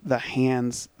the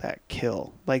hands that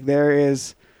kill. Like, there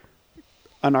is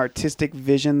an artistic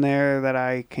vision there that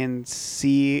I can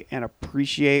see and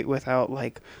appreciate without,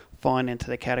 like, falling into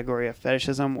the category of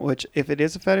fetishism, which, if it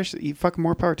is a fetish, you fucking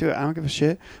more power to it. I don't give a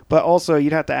shit. But also,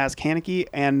 you'd have to ask Haneke,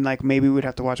 and, like, maybe we'd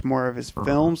have to watch more of his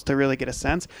films to really get a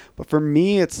sense. But for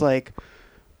me, it's like,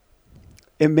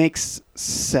 it makes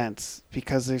sense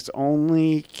because there's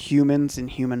only humans and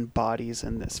human bodies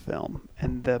in this film.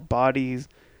 And the bodies,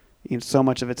 you know, so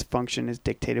much of its function is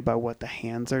dictated by what the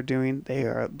hands are doing. They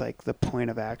are like the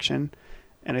point of action.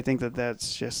 And I think that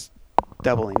that's just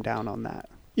doubling down on that.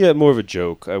 Yeah, more of a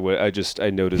joke. I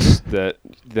noticed that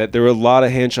there were a lot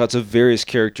of hand shots of various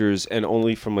characters, and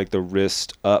only from like the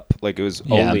wrist up, like it was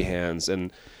only hands,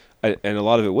 and a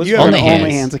lot of it was You have Only an hands.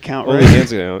 only hands account, only right?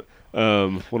 hands account.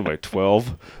 What am I,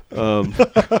 12?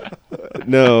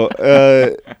 No,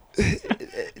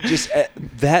 just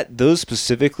those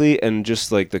specifically, and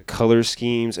just like the color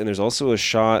schemes. And there's also a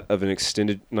shot of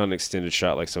not an extended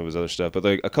shot like some of his other stuff, but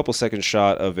like a couple second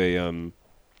shot of a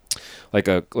like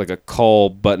a call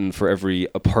button for every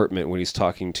apartment when he's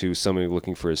talking to somebody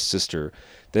looking for his sister.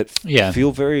 That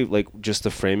feel very like, just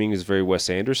the framing is very Wes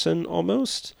Anderson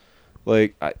almost.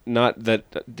 Like, not that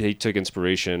he took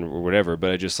inspiration or whatever, but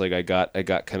I just like I got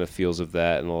kind of feels of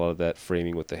that, and a lot of that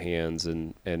framing with the hands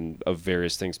and of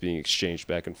various things being exchanged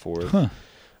back and forth.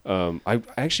 I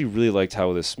actually really liked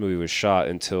how this movie was shot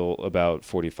until about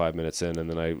 45 minutes in, and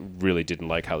then I really didn't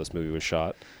like how this movie was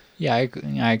shot. Yeah, I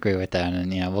agree with that,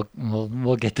 and yeah,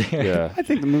 we'll get there. Yeah, I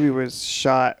think the movie was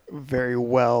shot very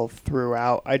well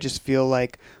throughout. I just feel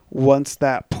like once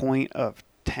that point of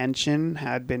tension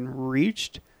had been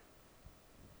reached,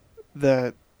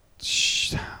 the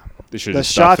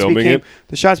shots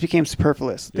became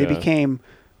superfluous. They became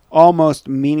almost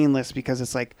meaningless because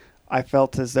it's like I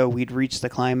felt as though we'd reached the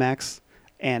climax,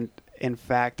 and in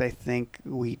fact, I think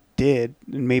we did.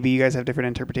 And maybe you guys have different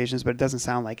interpretations, but it doesn't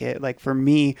sound like it. Like, for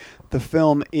me, the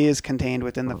film is contained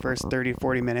within the first 30,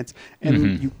 40 minutes,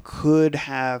 and you could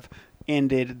have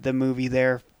ended the movie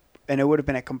there, and it would have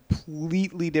been a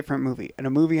completely different movie, and a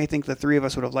movie I think the three of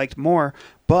us would have liked more.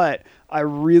 But I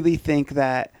really think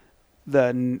that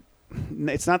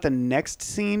it's not the next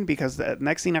scene, because the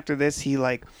next scene after this, he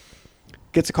like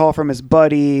gets a call from his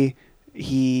buddy.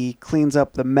 He cleans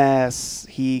up the mess.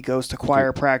 He goes to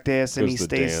choir practice, and he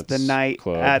stays the night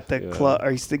at the club,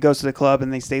 or he goes to the club,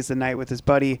 and he stays the night with his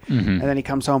buddy, and then he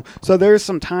comes home. So there's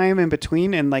some time in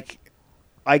between, and like,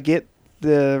 I get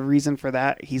the reason for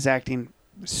that. He's acting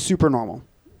super normal,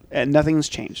 and nothing's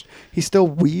changed. He's still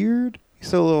weird. He's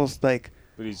still a little like.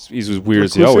 But he's as weird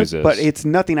as he always is. But it's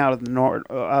nothing out of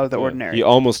the ordinary. He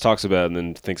almost talks about it and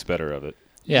then thinks better of it.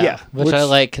 Yeah, which I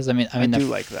like, because I do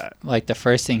like that. Like, the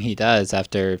first thing he does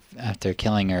after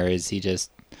killing her is he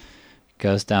just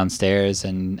goes downstairs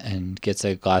and gets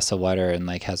a glass of water and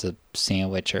like has a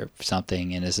sandwich or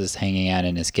something, and is just hanging out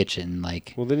in his kitchen.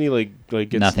 Like, well, then he like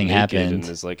gets nothing naked happened and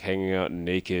is like hanging out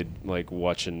naked, like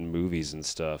watching movies and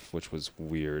stuff, which was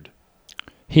weird.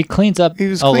 He cleans up a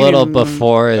little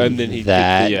before and then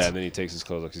that. and then he takes his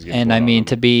clothes off. And I mean,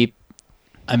 to be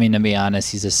I mean, to be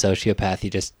honest, he's a sociopath. He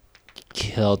just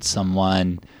killed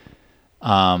someone.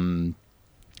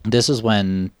 This is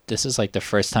like the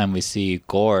first time we see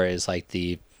gore is like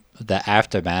the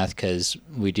aftermath, because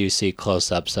we do see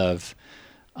close-ups of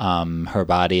her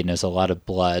body, and there's a lot of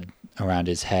blood around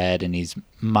his head, and he's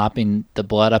mopping the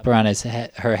blood up around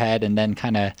her head, and then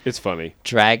kind of It's funny.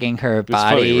 dragging her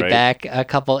body funny, right? back a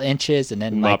couple inches, and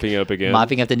then Mopping it up again.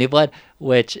 mopping up the new blood,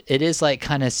 which it is like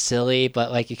kind of silly,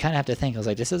 but like you kind of have to think. I was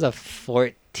like, this is a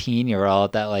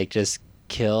 14-year-old that like just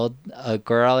killed a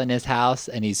girl in his house,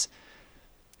 and he's,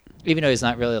 even though he's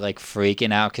not really like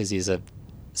freaking out because he's a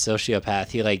sociopath,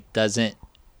 he like doesn't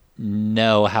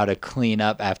know how to clean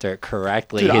up after it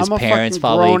correctly. Dude, His I'm a parents fucking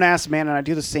probably grown ass man, and I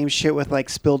do the same shit with like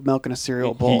spilled milk in a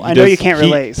cereal bowl. He I know does- you can't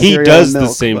relate. He cereal does and the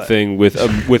milk, same but- thing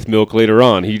with milk later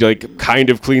on. He like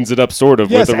kind of cleans it up sort of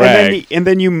Yes, with a and rag.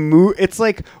 then you move. It's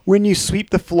like when you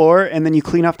sweep the floor and then you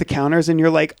clean off the counters, and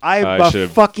you're like, I I'm a should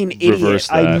fucking idiot.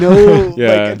 reverse I that. know,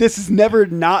 Yeah. like this has never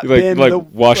not like been like the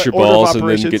wash your order of balls and then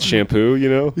operations. get shampoo, you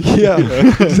know? Yeah,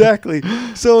 exactly.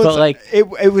 So But, it's like-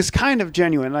 it was kind of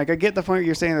genuine. Like I get the point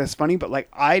you're saying that's funny, but like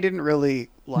I didn't really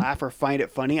laugh or find it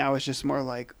funny. I was just more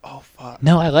like, oh fuck.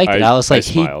 No, I liked it. I I was like,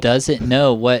 he smiled. doesn't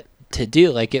know what to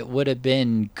do. Like, it would have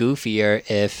been goofier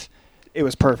if, It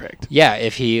was perfect. yeah,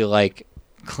 if he like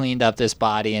cleaned up this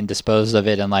body and disposed of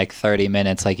it in like 30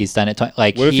 minutes, like he's done it.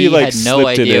 Like What if he he like had no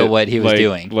slipped in idea it, what he was like,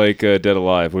 doing. Like Dead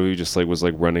Alive, where he just like was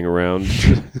like running around.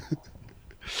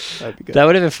 That'd be good. That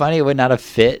would have been funny. It would not have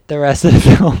fit the rest of the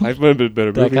film. I might have been a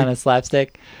better That movie. kind of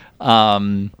slapstick.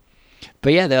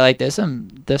 But yeah, they're like, there's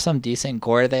some decent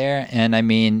gore there, and I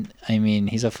mean,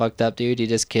 he's a fucked up dude. He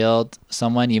just killed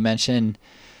someone. You mentioned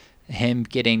him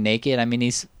getting naked. I mean,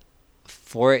 he's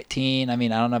 14. I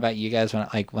mean, I don't know about you guys.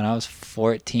 When I was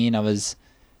 14, I was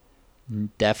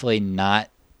definitely not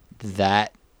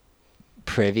that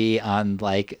privy on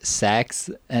like sex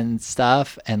and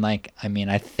stuff. And like, I mean,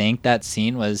 I think that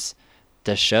scene was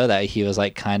to show that he was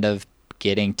like kind of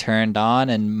getting turned on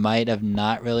and might have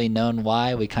not really known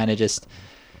why. We kind of just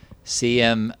see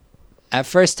him at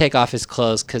first take off his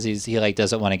clothes because he like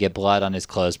doesn't want to get blood on his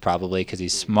clothes, probably because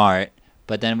he's smart.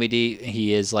 But then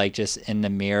he is like just in the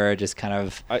mirror, just kind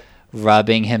of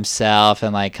rubbing himself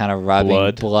and like kind of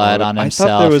rubbing blood on I thought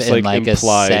there himself was, in like, like a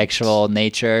implied- sexual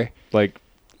nature. Like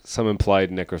some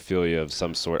implied necrophilia of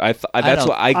some sort. That's don't-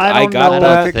 what I I don't got know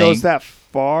that. if it goes that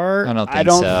far. I don't I think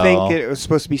don't so. think it was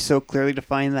supposed to be so clearly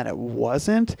defined that it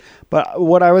wasn't. But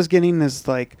what I was getting is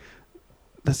like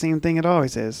the same thing it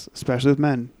always is, especially with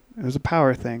men. It was a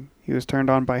power thing. He was turned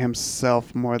on by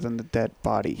himself more than the dead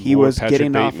body. He More was Patrick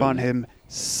getting off Bateman. on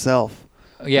himself.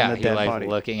 Yeah, the he dead like body.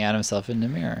 looking at himself in the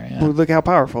mirror. Yeah. Well, look how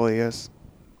powerful he is.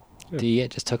 He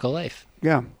just took a life.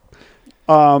 Yeah.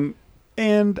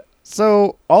 And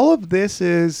so all of this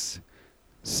is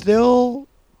still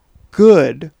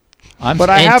good.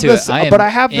 But I have this. But I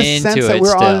have the sense that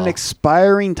we're on an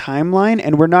expiring timeline,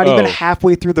 and we're not even Oh.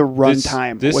 halfway through the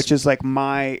runtime, this- which is like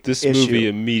my This issue. movie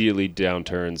immediately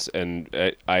downturns, and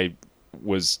I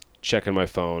was checking my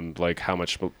phone, like, how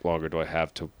much longer do I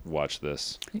have to watch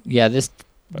this? Yeah, this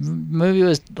movie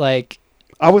was like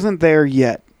I wasn't there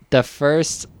yet. the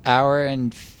first hour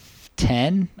and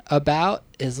 10 about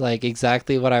is like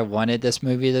exactly what I wanted this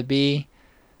movie to be,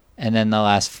 and then the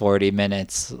last 40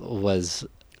 minutes was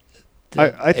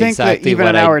I think that exactly even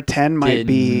what an I hour 10 might did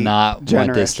be not generous.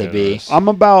 want this to be. Generous. I'm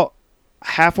about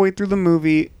halfway through the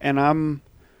movie, and I'm,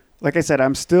 like I said,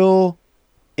 I'm still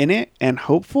in it and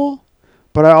hopeful,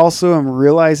 but I also am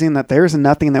realizing that there's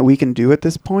nothing that we can do at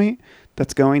this point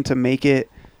that's going to make it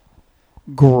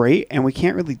great, and we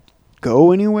can't really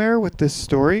go anywhere with this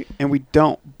story, and we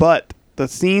don't. But the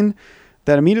scene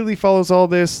that immediately follows all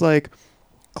this, like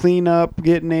clean up,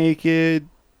 get naked,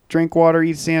 drink water,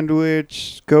 eat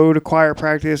sandwich, go to choir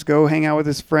practice, go hang out with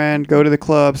his friend, go to the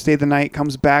club, stay the night,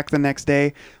 comes back the next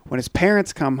day. When his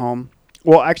parents come home,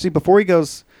 well, actually, before he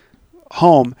goes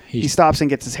home, he stops and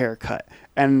gets his hair cut.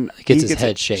 And Gets he his head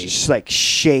it shaved. like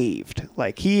shaved.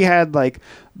 Like he had like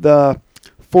the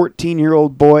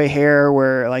 14-year-old boy hair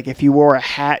where like if you wore a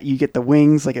hat, you get the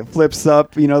wings, like it flips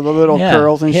up, you know, the little Yeah,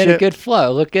 curls and he shit. had a good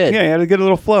flow. Looked good. Yeah, he had a good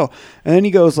little flow. And then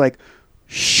he goes like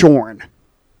shorn.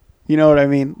 You know what I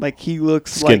mean? Like he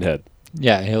looks like Skinhead.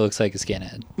 Yeah, he looks like a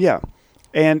skinhead. yeah.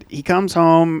 And he comes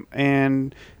home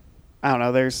and I don't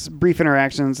know, there's brief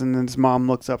interactions and then his mom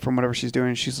looks up from whatever she's doing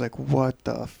and she's like, what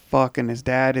the fuck? And his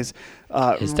dad is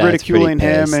His dad's ridiculing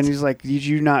pretty him pissed. and he's like, did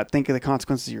you not think of the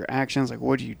consequences of your actions? Like,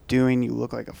 what are you doing? You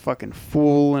look like a fucking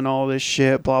fool and all this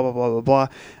shit, blah, blah, blah, blah, blah.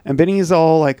 And Benny's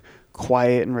all like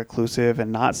quiet and reclusive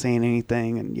and not saying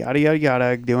anything and yada, yada,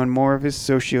 yada, doing more of his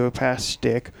sociopath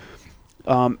shtick.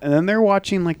 And then they're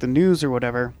watching like the news or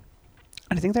whatever.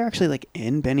 And I think they're actually like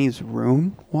in Benny's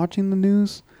room watching the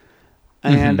news.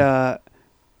 And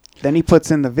then he puts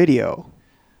in the video,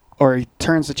 or he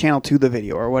turns the channel to the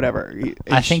video or whatever.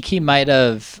 I think he might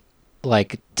have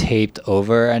like taped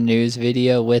over a news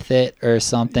video with it or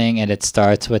something, and it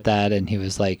starts with that, and he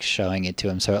was like showing it to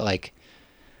him. So it like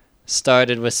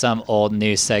started with some old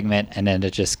news segment, and then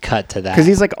it just cut to that. Because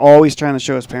he's like always trying to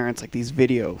show his parents like these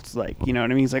videos, like, you know what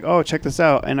I mean? He's like, oh, check this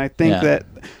out. And I think that,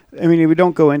 I mean, we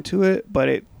don't go into it, but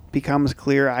it becomes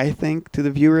clear, I think, to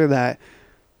the viewer that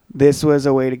this was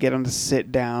a way to get him to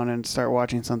sit down and start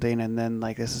watching something, and then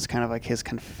like this is kind of like his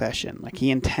confession. Like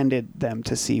he intended them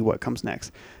to see what comes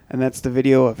next, and that's the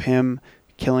video of him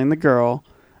killing the girl,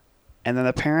 and then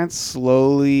the parents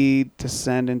slowly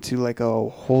descend into like a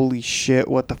holy shit,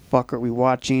 what the fuck are we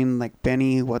watching? Like,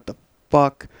 Benny, what the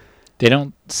fuck? They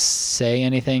don't say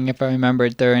anything, if I remember,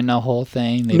 during the whole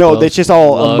thing. No, it's just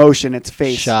all emotion. It's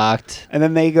face. Shocked. And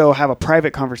then they go have a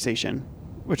private conversation,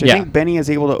 which I think Benny is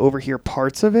able to overhear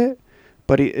parts of it,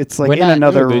 but it's like in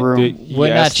another room.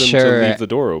 We're not sure. To leave the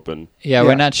door open. Yeah,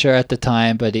 we're not sure at the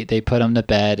time, but they put him to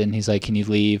bed, and he's like, "Can you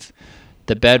leave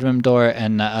the bedroom door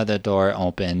and the other door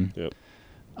open?" Yep.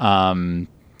 And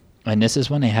this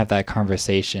is when they have that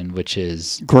conversation, which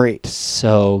is great.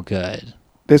 So good.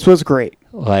 This was great.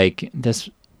 Like this,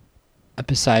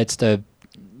 besides the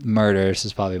murders,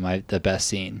 is probably the best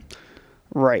scene.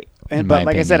 Right. And but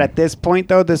like I said, at this point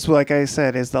though, this, like I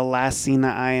said, is the last scene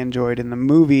that I enjoyed in the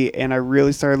movie, and I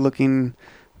really started looking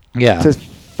to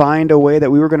find a way that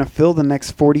we were going to fill the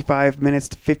next 45 minutes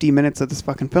to 50 minutes of this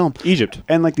fucking film. Egypt.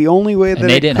 And like the only way that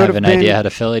they didn't have an idea how to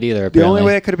fill it either. The only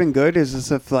way it could have been good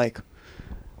is if like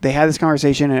they had this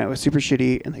conversation and it was super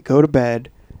shitty, and they go to bed,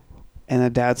 and the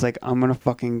dad's like, I'm going to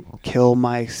fucking kill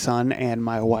my son and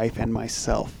my wife and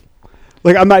myself.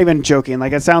 Like, I'm not even joking.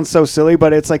 Like, it sounds so silly,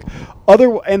 but it's like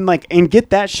and get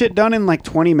that shit done in like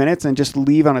 20 minutes and just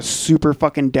leave on a super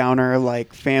fucking downer,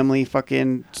 like family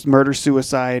fucking murder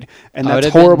suicide. And that's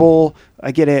horrible.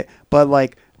 I get it. But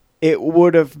like, it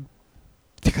would have,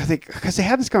 because they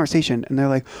had this conversation and they're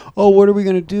like, oh, what are we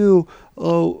going to do?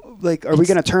 Oh, like, are we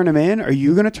going to turn him in? Are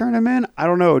you going to turn him in? I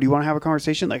don't know. Do you want to have a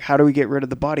conversation? Like, how do we get rid of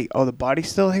the body? Oh, the body's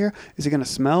still here? Is it going to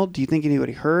smell? Do you think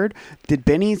anybody heard? Did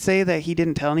Benny say that he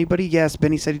didn't tell anybody? Yes,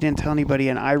 Benny said he didn't tell anybody,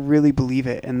 and I really believe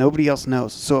it, and nobody else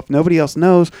knows. So if nobody else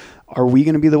knows, are we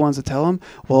going to be the ones to tell him?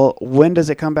 Well, when does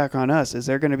it come back on us? Is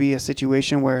there going to be a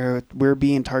situation where we're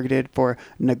being targeted for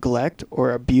neglect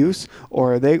or abuse?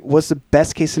 Or what's the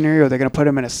best case scenario? They're going to put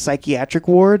him in a psychiatric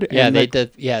ward? Yeah, and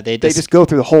they just go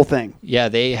through the whole thing. Yeah,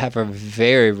 they have a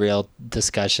very real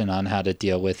discussion on how to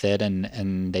deal with it,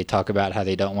 and they talk about how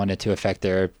they don't want it to affect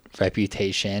their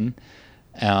reputation.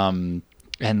 And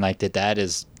like the dad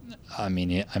is, I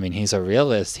mean, he's a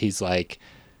realist. He's like,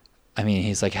 how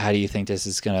do you think this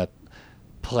is gonna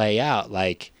play out?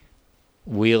 Like,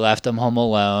 we left him home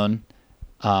alone.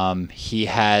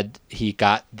 He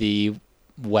got the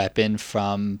weapon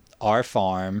from our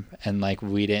farm, and like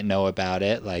we didn't know about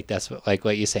it. Like, that's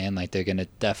what you're saying. Like, they're gonna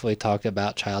definitely talk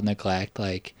about child neglect.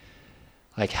 Like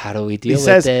how do we deal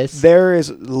with this? There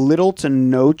is little to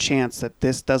no chance that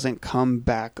this doesn't come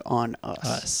back on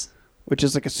us. Which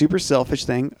is like a super selfish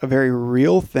thing, a very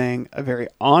real thing, a very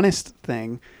honest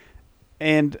thing.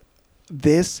 And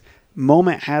this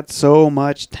moment had so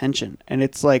much tension. And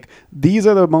it's like, these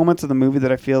are the moments of the movie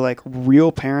that I feel like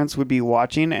real parents would be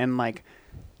watching, and like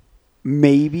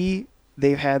maybe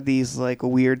they've had these like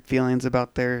weird feelings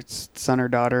about their son or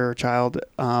daughter or child,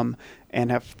 and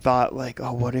have thought like,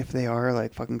 oh, what if they are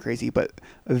like fucking crazy? But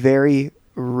very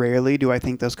rarely do I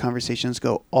think those conversations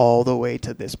go all the way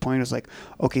to this point. It's like,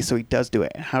 okay, so he does do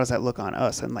it, and how does that look on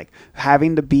us? And like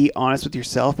having to be honest with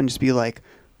yourself and just be like,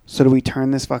 so do we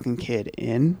turn this fucking kid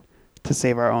in to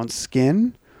save our own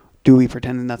skin? Do we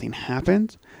pretend that nothing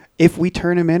happened? If we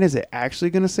turn him in, is it actually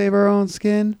going to save our own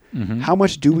skin? Mm-hmm. How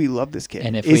much do we love this kid?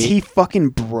 And is he fucking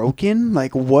broken?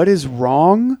 Like, what is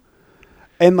wrong?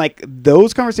 And like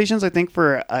those conversations, I think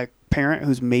for a parent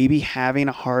who's maybe having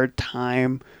a hard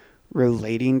time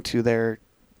relating to their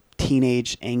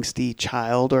teenage angsty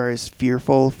child, or is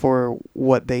fearful for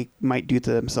what they might do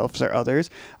to themselves or others,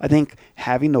 I think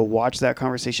having to watch that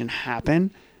conversation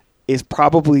happen is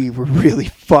probably really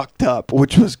fucked up,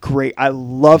 which was great. I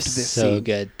loved this scene. So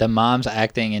good. The mom's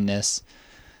acting in this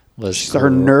was her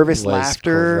nervous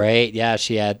laughter. Great. Yeah,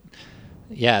 she had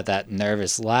that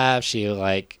nervous laugh. She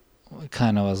like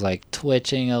kind of was like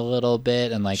twitching a little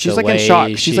bit, and like she's the like way in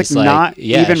shock. She's like not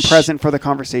even present for the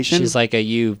conversation. She's like, are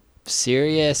you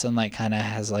serious? And like kind of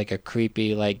has like a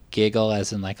creepy like giggle,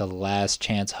 as in like a last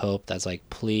chance hope that's like,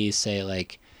 please say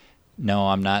like no,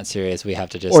 I'm not serious. We have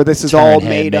to just or this is turn all him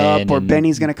made up, in or and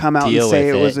Benny's going to come out and deal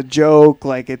say with it was a joke,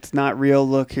 like it's not real.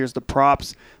 Look, here's the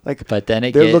props. Like But then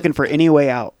they're looking for any way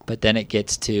out. But then it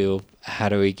gets to, how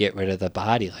do we get rid of the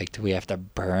body? Like, do we have to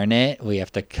burn it? We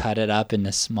have to cut it up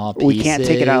into small pieces. We can't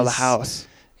take it out of the house.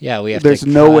 Yeah, we have There's to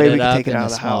no cut way it we can up take it into out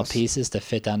of the small house. pieces to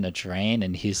fit down the drain.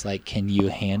 And he's like, "Can you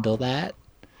handle that?"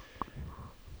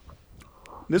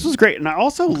 This was great, and I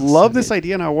also love this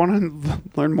idea, and I want to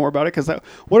learn more about it because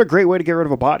what a great way to get rid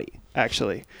of a body.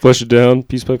 Actually, Flush it down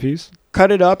piece by piece.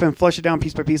 cut it up and flush it down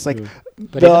piece by piece. Like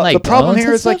But even, like, the problem bones here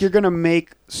and is like stuff? you're gonna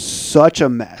make such a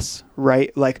mess,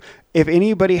 right? Like if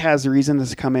anybody has a reason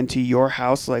to come into your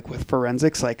house, like with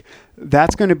forensics, like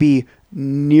that's going to be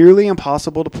nearly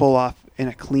impossible to pull off in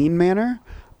a clean manner.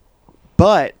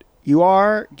 But you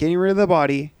are getting rid of the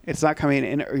body. It's not coming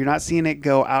in, or you're not seeing it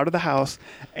go out of the house,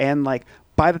 and like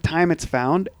by the time it's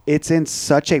found, it's in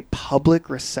such a public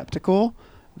receptacle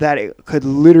that it could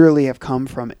literally have come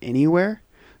from anywhere.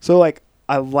 So like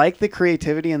I like the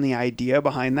creativity and the idea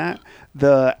behind that,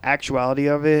 the actuality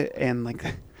of it, and like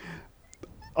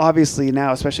obviously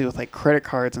now, especially with like credit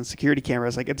cards and security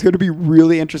cameras, like it's going to be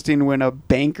really interesting when a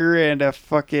banker and a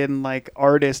fucking like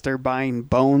artist are buying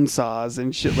bone saws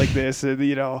and shit like this, and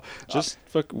you know, Just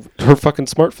her fucking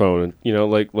smartphone,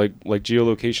 and like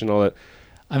geolocation, all that.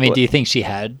 I mean, do you think she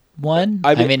had one?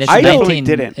 I mean, it's I definitely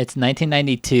didn't. It's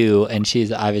 1992, and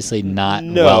she's obviously not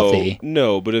wealthy.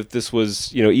 No, but if this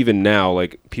was, even now,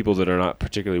 like people that are not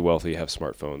particularly wealthy have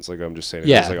smartphones. Like I'm just saying,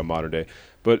 Yeah. it's like a modern day.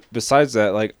 But besides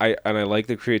that, like I like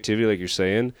the creativity, like you're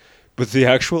saying, but the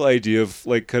actual idea of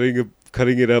like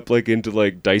cutting it up like into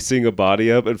like dicing a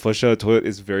body up and flush out a toilet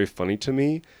is very funny to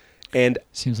me. And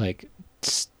Seems like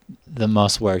the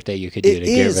most work that you could do it to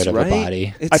get is, rid of right? a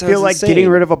body. It I feel sounds like insane. getting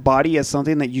rid of a body is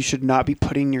something that you should not be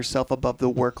putting yourself above the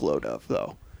workload of,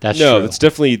 though. That's no, true. that's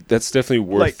definitely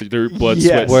worth Like, their blood, yes.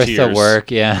 sweat, and Worth tears. the work,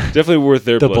 yeah. Definitely worth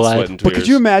their The blood, blood. sweat, and But tears. could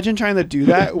you imagine trying to do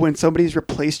that when somebody's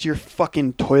replaced your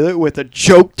fucking toilet with a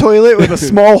joke toilet with a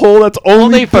small hole that's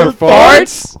only for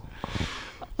farts?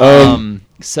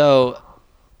 So,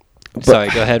 sorry,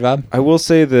 go ahead, Rob. I will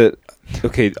say that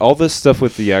all this stuff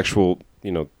with the actual,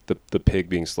 the pig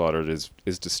being slaughtered is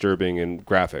disturbing and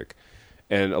graphic,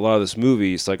 and a lot of this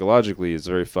movie psychologically is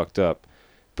very fucked up.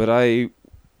 But I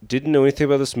didn't know anything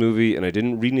about this movie, and I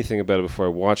didn't read anything about it before I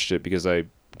watched it because I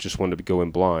just wanted to go in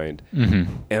blind.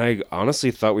 Mm-hmm. And I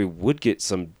honestly thought we would get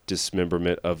some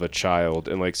dismemberment of a child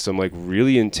and like some like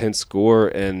really intense gore,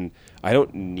 and I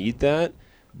don't need that.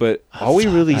 But all we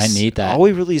really I need that. all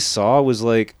we really saw was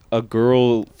like a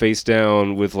girl face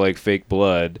down with like fake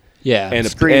blood, Yeah. and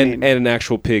Screaming. and an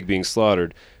actual pig being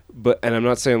slaughtered. And I'm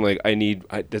not saying like I need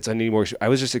more. I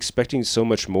was just expecting so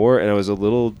much more, and I was a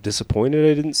little disappointed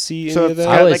I didn't see So any it's of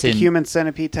I got was like the in- Human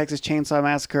Centipede, Texas Chainsaw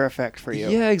Massacre effect for you.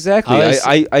 Yeah, exactly. I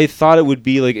was- I thought it would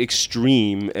be like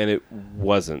extreme, and it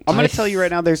wasn't. I'm going I to tell you right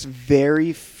now, there's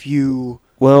very few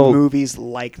Well, movies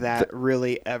like that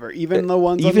really ever. Even the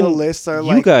ones on even the list are you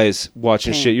like... guys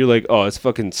watching can't. shit, you're like, oh, it's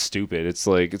fucking stupid. It's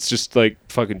like it's just like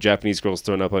fucking Japanese girls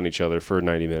throwing up on each other for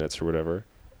 90 minutes or whatever.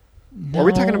 Are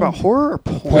we talking about horror or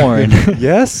porn? porn?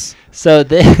 Yes. So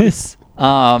this,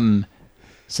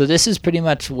 so this is pretty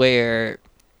much where,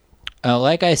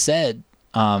 like I said,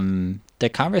 the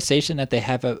conversation that they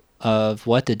have of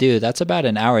what to do. That's about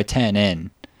an hour 10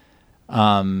 in,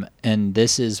 and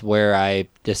this is where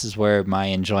my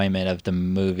enjoyment of the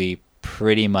movie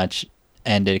pretty much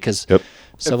ended because. Yep.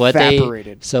 So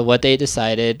Evaporated. what they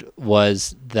decided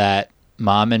was that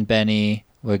Mom and Benny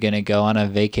were gonna go on a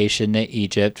vacation to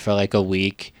Egypt for like a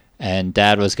week, and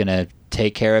Dad was gonna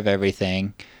take care of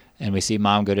everything. And we see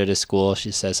Mom go to the school.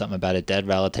 She says something about a dead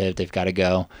relative. They've got to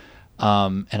go.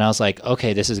 And I was like,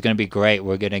 okay, this is gonna be great.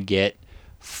 We're gonna get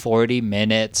 40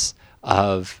 minutes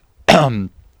of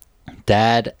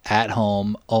Dad at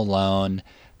home alone,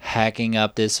 hacking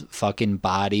up this fucking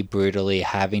body brutally,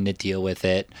 having to deal with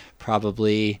it,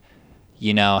 probably,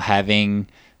 having,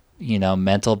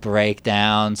 mental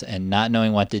breakdowns and not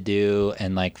knowing what to do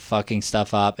and like fucking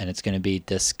stuff up, and it's going to be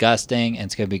disgusting and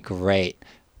it's going to be great.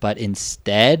 But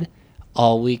instead,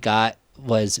 all we got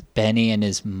was Benny and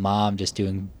his mom just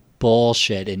doing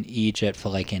bullshit in Egypt for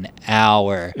like an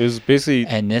hour. It was basically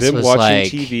And this them was watching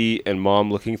like- TV and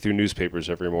Mom looking through newspapers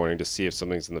every morning to see if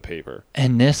something's in the paper.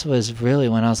 And this was really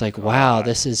when I was like, wow,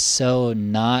 this is so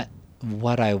not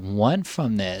what I want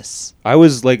from this. I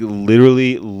was like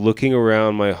literally looking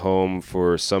around my home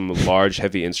for some large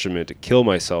heavy instrument to kill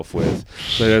myself with,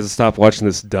 so I had to stop watching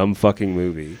this dumb fucking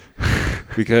movie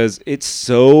because it's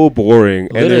so boring.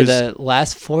 And Literally, there's the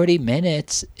last 40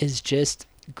 minutes is just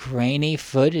grainy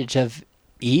footage of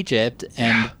Egypt,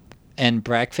 and and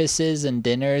breakfasts and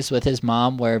dinners with his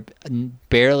mom where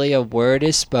barely a word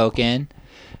is spoken.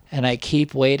 And I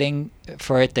keep waiting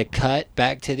for it to cut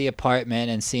back to the apartment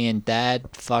and seeing dad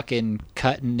fucking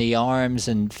cutting the arms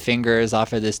and fingers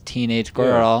off of this teenage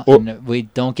girl. Yeah. And we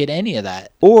don't get any of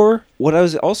that. Or what I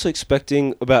was also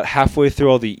expecting about halfway through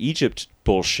all the Egypt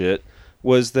bullshit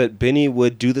was that Benny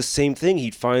would do the same thing.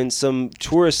 He'd find some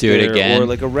tourist Do it there, again. or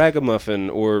like a ragamuffin,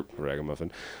 or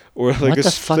like What a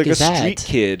the fuck like is a that? street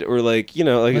kid, or like like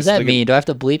What does that mean? Do I have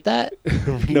to bleep that?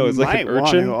 No, it's like Might an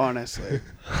urchin. want to, honestly.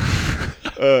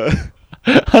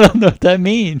 I don't know what that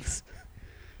means.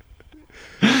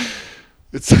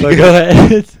 It's like Go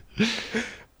ahead.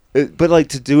 but like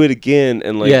to do it again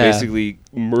and like Yeah. basically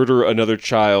murder another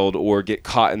child or get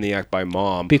caught in the act by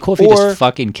mom. Be cool if he just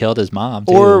fucking killed his mom,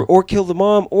 too. or kill the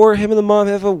mom, or him and the mom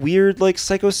have a weird like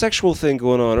psychosexual thing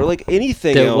going on, or like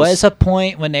anything There else. was a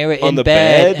point when they were On in the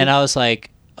bed, bed? and I was like,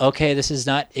 okay, this is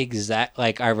not exact.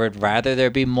 Like, I would rather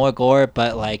there be more gore,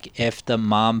 but like, if the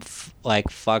mom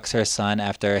fucks her son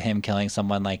after him killing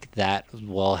someone, like that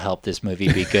will help this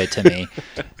movie be good to me.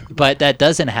 But that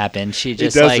doesn't happen. She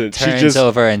just like doesn't. She turns just-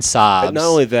 over and sobs. And not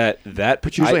only that,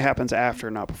 Which usually happens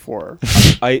after, not before.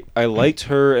 I liked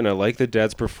her and I liked the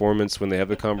dad's performance when they have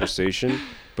the conversation,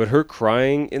 but her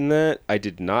crying in that,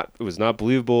 it was not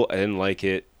believable. I didn't like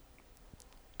it.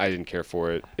 I didn't care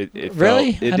for it. It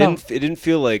Really? felt, it didn't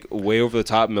feel like way over the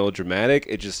top melodramatic.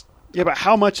 It just Yeah, but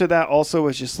how much of that also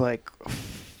was just like,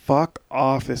 fuck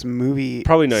off, this movie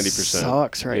probably 90%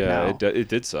 sucks right now. Yeah, it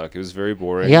did suck. It was very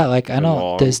boring. Yeah, like, I and know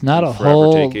long, there's not a forever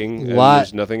whole taking, and lot-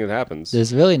 there's nothing that happens.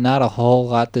 There's really not a whole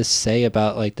lot to say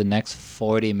about like the next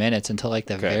 40 minutes until like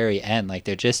the Okay. very end. Like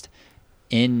they're just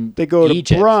in They go to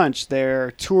Egypt. brunch.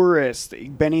 They're tourists.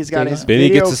 Benny's got his Benny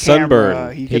video gets a sunburn.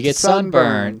 camera. He gets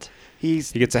sunburned. He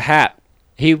gets a hat.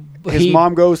 His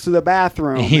mom goes to the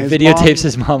bathroom. He His videotapes mom-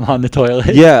 his mom on the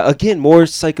toilet. Yeah, again, more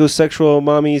psychosexual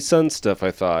mommy son stuff.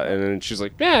 I thought, and then she's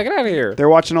like, "Yeah, get out of here." They're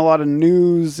watching a lot of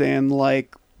news and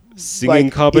like Singing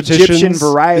competitions, Egyptian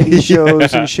variety Yeah.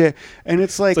 shows and shit. And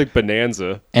it's like, It's like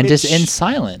Bonanza. And just It's- in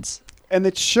silence. and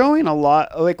it's showing a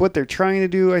lot. Like what they're trying to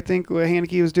do, I think what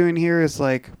Haneke was doing here is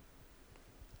like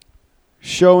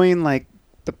showing like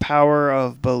the power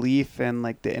of belief and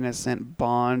like the innocent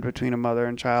bond between a mother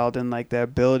and child, and like the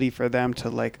ability for them to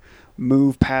like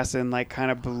move past and like kind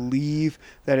of believe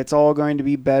that it's all going to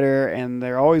be better. And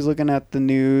they're always looking at the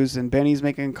news, and Benny's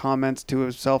making comments to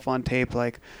himself on tape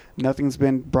like, nothing's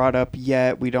been brought up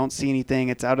yet, we don't see anything,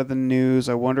 it's out of the news,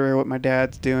 I wonder what my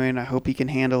dad's doing, I hope he can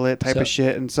handle it, type So, of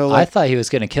shit. And so I like thought he was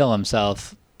going to kill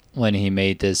himself when he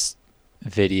made this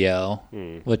video,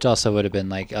 which also would have been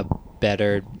like a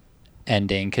better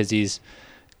ending because he's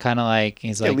kind of like,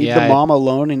 he's like, leave yeah, the mom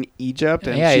alone in Egypt,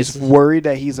 and Yeah, she's he's- worried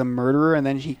that he's a murderer, and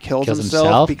then he kills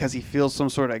himself because he feels some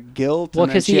sort of guilt. Well, and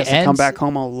then 'cause she he has to come ends- back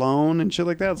home alone and shit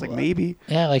like that. It's like maybe.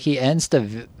 yeah, like he ends the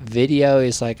video.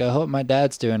 He's like, I hope my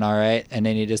dad's doing all right. And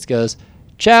then he just goes,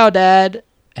 ciao, dad.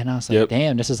 And I was like, Yep.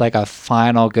 damn, this is like a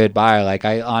final goodbye. Like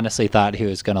I honestly thought he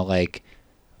was going to like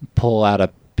pull out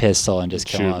a pistol and just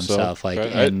Shoot kill himself. himself like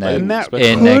I in the, didn't And that expect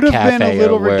in that. could the have been a cafe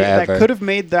little or ridiculous. wherever. That could have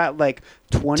made that like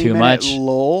 20 Too minute much?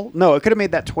 lull. No, it could have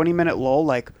made that 20-minute lull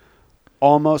like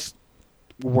almost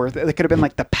worth it. It could have been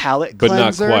like the palate But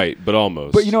cleanser. not quite, but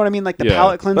almost. But you know what I mean? Like the Yeah,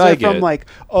 palate but I cleanser get from it. like,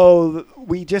 oh,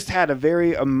 we just had a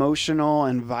very emotional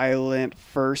and violent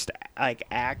first like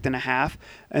act and a half.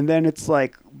 And then it's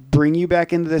like bring you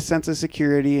back into this sense of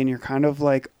security, and you're kind of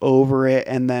like over it.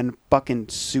 And then fucking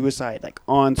suicide, like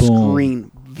on Boom.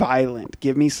 screen, violent.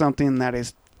 Give me something that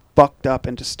is fucked up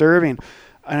and disturbing.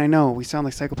 And I know we sound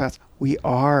like psychopaths. We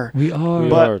are. we are. We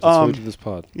But, are. That's why we um, do this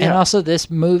pod. And Yeah. also this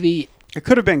movie, It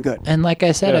could have been good. and like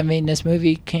I said, Yeah. I mean, this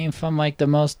movie came from like the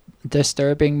most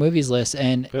disturbing movies list.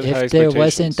 And It had high if there expectations.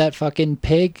 wasn't that fucking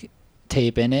pig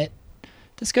tape in it,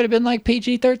 this could have been like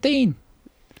PG-13.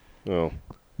 Oh.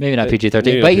 Maybe not It- PG-13,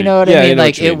 maybe but not you know what PG. I Yeah, mean. you know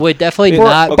Like what you it mean. would definitely For-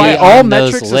 not okay. be on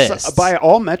those lists. By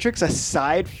all metrics,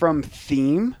 aside from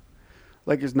theme,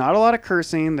 like there's not a lot of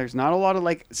cursing, there's not a lot of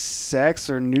like sex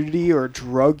or nudity or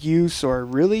drug use or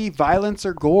really violence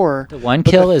or gore. The one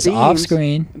But kill the is off themes-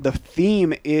 screen. The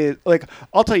theme is like,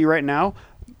 I'll tell you right now,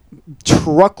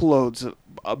 truckloads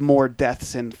of more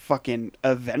deaths in fucking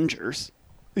Avengers.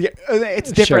 Yeah,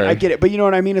 it's different. Sure. I get it, but you know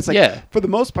what I mean. It's like Yeah. for the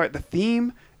most part, the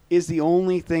theme is the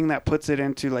only thing that puts it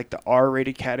into like the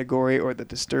R-rated category or the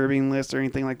disturbing list or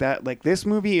anything like that. Like this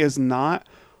movie is not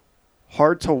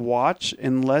hard to watch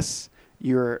unless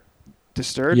you're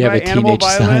disturbed You have by a animal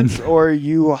teenage violence son. or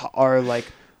you are like,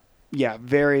 yeah,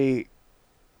 very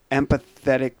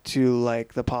empathetic to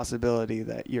like the possibility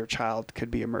that your child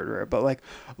could be a murderer. But like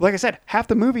I said, half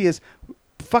the movie is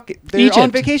they're on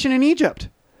Egypt. vacation in Egypt.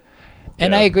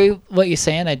 And Yeah. I agree with what you're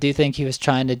saying. I do think he was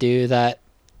trying to do that,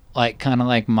 like kind of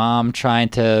like mom trying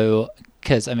to,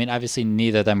 because I mean, obviously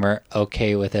neither of them were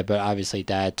okay with it, but obviously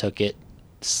dad took it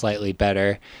slightly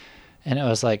better, and it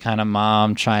was like kind of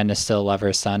mom trying to still love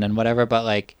her son and whatever. But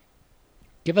like,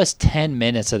 give us 10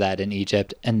 minutes of that in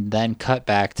Egypt, and then cut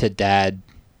back to dad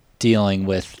dealing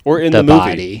with Or in the the movie.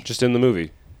 body. Just in the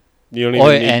movie. You don't Or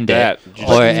even need end it. that. You Or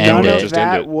just- end None it. of Just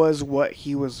end that it. was what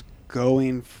he was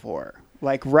going for.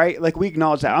 Like, right? Like, we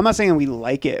acknowledge that. I'm not saying we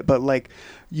like it, but like,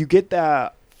 you get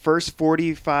that first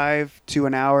 45 to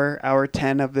an hour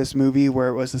 10 of this movie where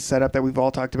it was the setup that we've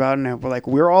all talked about, and we're like,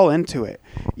 we're all into it.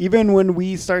 Even when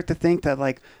we start to think that,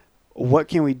 like, what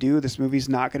can we do? This movie's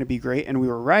not going to be great, and we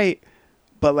were right.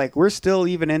 But like, we're still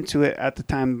even into it at the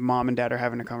time mom and dad are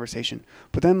having a conversation.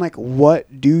 But then, like,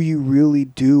 what do you really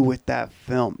do with that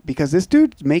film? Because this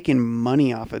dude's making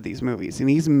money off of these movies, and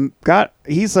he's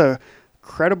a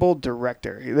credible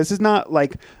director. This is not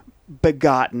like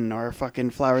Begotten or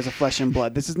fucking Flowers of Flesh and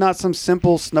Blood. This is not some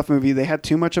simple snuff movie. They had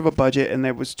too much of a budget and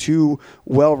it was too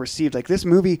well received. Like, this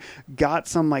movie got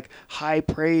some like high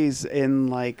praise in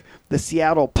like the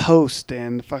Seattle Post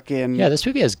and fucking Yeah, this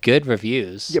movie has good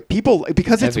reviews. yeah, people,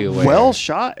 because it's Everywhere. well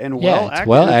shot and well Yeah, it's acted.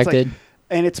 well and like- acted.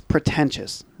 and it's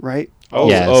pretentious, right? Oh,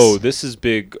 Yes. this is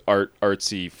big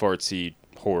artsy, fartsy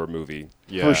horror movie.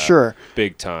 Yeah. For sure.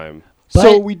 Big time. So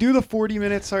But- we do the 40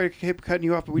 minutes. Sorry to keep cutting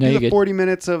you off, but we No, do you're the good. 40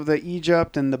 minutes of the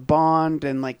Egypt and the bond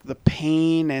and like the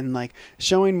pain and like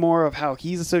showing more of how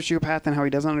he's a sociopath and how he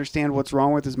doesn't understand what's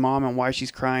wrong with his mom and why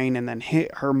she's crying, and then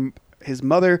his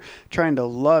mother trying to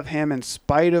love him in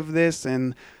spite of this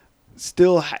and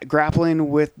still grappling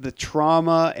with the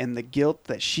trauma and the guilt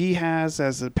that she has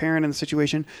as a parent in the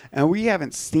situation. And we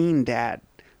haven't seen dad.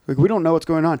 Like, we don't know what's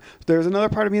going on. There's another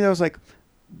part of me that was like,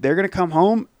 they're going to come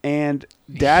home and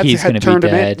dad He's gonna had be turned him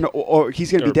dead. in, or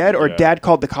he's going to be Or- dead, or yeah. dad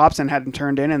called the cops and had him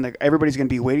turned in, and everybody's going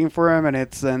to be waiting for him, and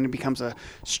it becomes a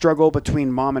struggle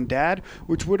between mom and dad,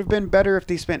 which would have been better if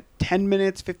they spent 10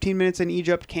 minutes, 15 minutes in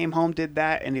Egypt, came home, did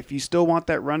that, and if you still want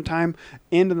that runtime,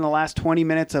 end in the last 20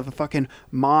 minutes of a fucking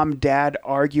mom-dad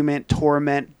argument,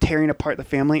 torment, tearing apart the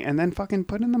family, and then fucking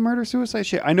put in the murder-suicide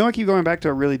shit. I know I keep going back to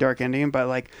a really dark ending, but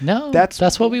like, No, that's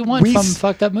what we want we from s-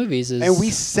 fucked up movies. Is and we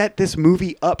set this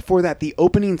movie up for that. The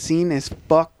opening scene is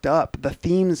fucked up. The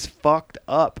theme's fucked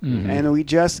up. Mhm. And we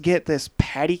just get this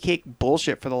patty cake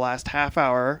bullshit for the last half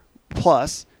hour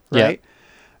plus, Yeah. right?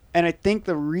 And I think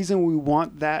the reason we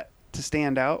want that to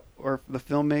stand out, or the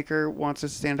filmmaker wants it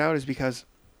to stand out, is because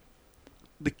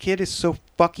the kid is so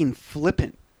fucking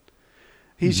flippant.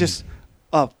 He's just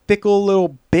a fickle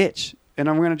little bitch. And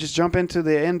I'm going to just jump into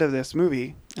the end of this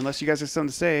movie, unless you guys have something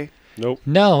to say. Nope.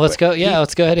 no. Let's But go. Yeah,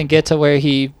 let's go ahead and get to where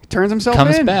he Turns himself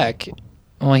comes in. back.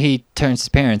 Well, he turns his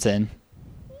parents in,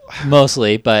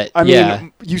 mostly, but I yeah,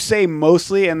 mean, you say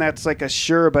mostly, and that's like a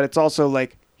sure, but it's also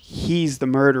like he's the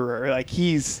murderer. Like,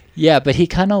 he's yeah, but he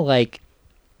kind of like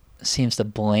seems to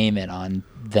blame it on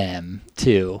them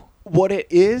too. what it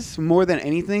is more than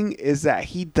anything is that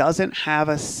he doesn't have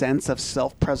a sense of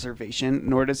self-preservation,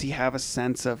 nor does he have a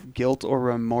sense of guilt or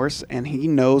remorse, and he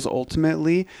knows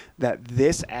ultimately that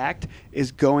this act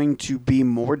is going to be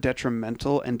more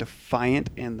detrimental and defiant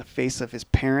in the face of his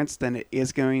parents than it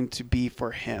is going to be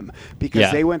for him, because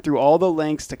Yeah. they went through all the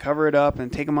lengths to cover it up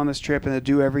and take him on this trip and to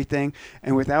do everything,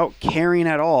 and without caring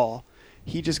at all,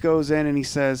 he just goes in and he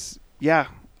says, yeah,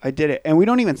 I did it. And we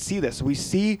don't even see this. We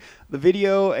see the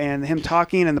video and him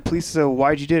talking, and the police say,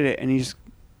 why'd you did it? And he's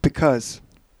because.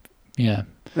 Yeah,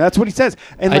 That's what he says.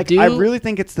 And I like, I do- really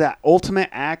think it's that ultimate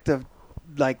act of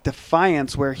like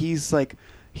defiance where he's like,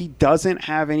 he doesn't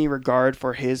have any regard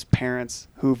for his parents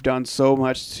who've done so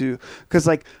much to, because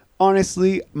like,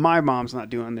 honestly, my mom's not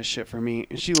doing this shit for me,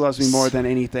 and she loves me more than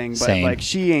anything, but Same. like,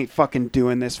 she ain't fucking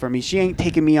doing this for me. She ain't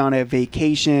taking me on a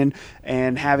vacation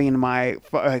and having my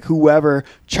like whoever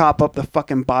chop up the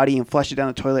fucking body and flush it down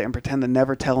the toilet and pretend to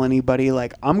never tell anybody.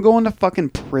 Like, I'm going to fucking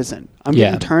prison. I'm Yeah.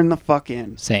 getting turned the fuck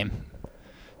in. same.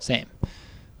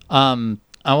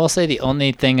 I will say the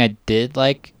only thing I did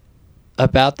like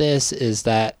about this is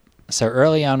that so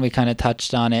early on we kind of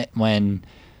touched on it when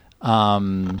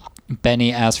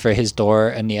Benny asked for his door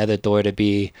and the other door to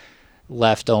be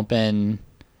left open.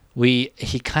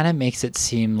 He kind of makes it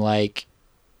seem like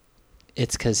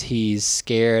it's because he's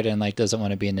scared and like doesn't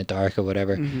want to be in the dark or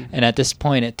whatever. And at this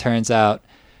point, it turns out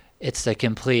it's the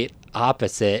complete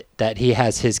opposite, that he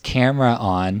has his camera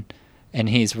on and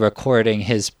he's recording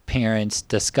his parents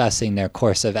discussing their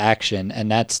course of action, and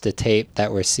that's the tape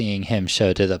that we're seeing him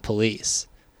show to the police.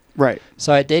 Right.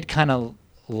 So I did kind of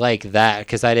like that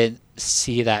because I didn't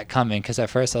see that coming, because at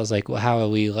first I was like, well,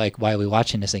 why are we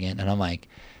watching this again? And I'm like,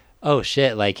 oh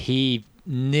shit, like he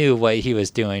knew what he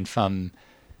was doing from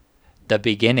the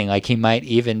beginning. Like he might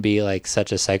even be like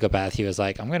such a psychopath. He was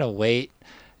like, I'm gonna wait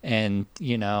and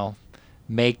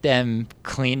make them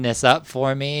clean this up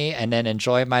for me and then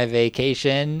enjoy my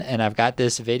vacation, and I've got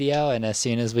this video, and as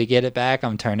soon as we get it back,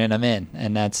 I'm turning them in.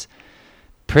 And that's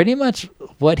pretty much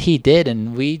what he did,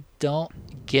 and we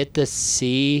don't get to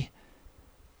see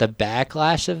the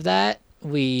backlash of that.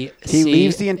 He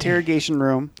leaves the interrogation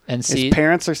room, and his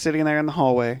parents are sitting there in the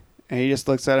hallway, and he just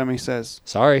looks at him and he says,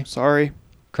 sorry,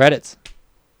 credits.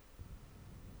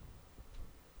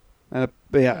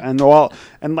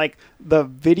 And like the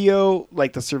video,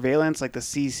 like the surveillance, like the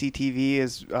CCTV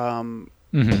is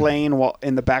playing while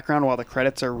in the background while the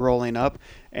credits are rolling up,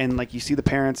 and like you see the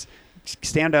parents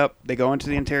stand up, they go into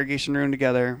the interrogation room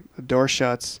together, the door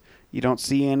shuts, you don't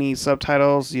see any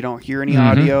subtitles, you don't hear any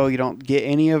audio, you don't get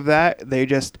any of that.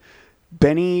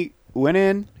 Benny went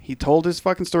in, he told his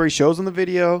fucking story, shows in the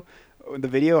video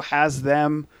has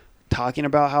them talking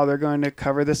about how they're going to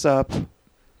cover this up.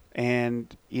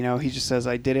 And, he just says,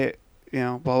 I did it,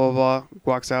 blah, blah, blah,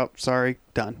 walks out, sorry,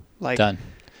 done. Done.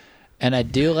 And I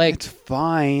do like... It's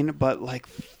fine, but,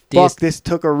 fuck, this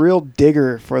took a real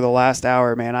digger for the last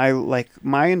hour, man.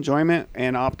 My enjoyment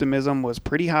and optimism was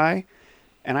pretty high,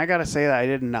 and I gotta say that I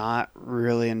did not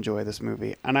really enjoy this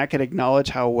movie. And I can acknowledge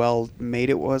how well made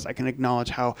it was. I can acknowledge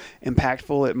how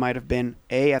impactful it might have been,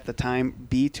 A, at the time,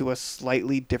 B, to a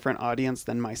slightly different audience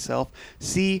than myself,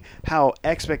 C, how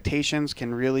expectations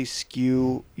can really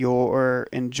skew your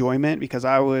enjoyment, because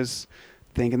I was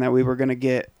thinking that we were going to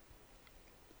get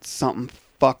something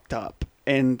fucked up.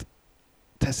 And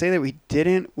to say that we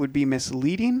didn't would be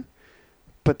misleading,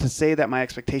 but to say that my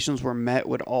expectations were met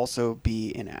would also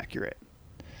be inaccurate.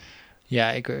 Yeah,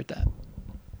 I agree with that.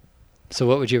 So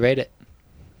what would you rate it?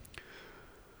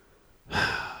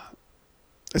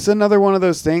 It's another one of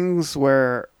those things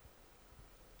where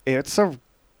it's a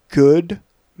good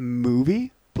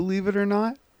movie, believe it or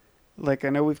not. I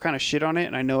know we've kind of shit on it,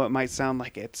 and I know it might sound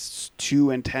like it's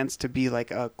too intense to be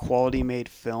like a quality made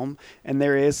film. And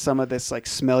there is some of this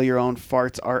smell your own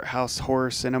farts art house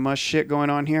horror cinema shit going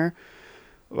on here.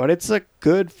 But it's a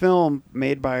good film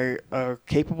made by a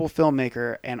capable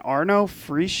filmmaker, and Arno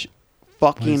Frisch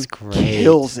fucking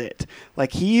kills it.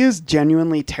 He is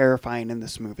genuinely terrifying in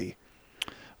this movie.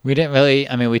 We didn't really,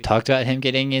 we talked about him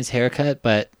getting his haircut,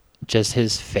 but just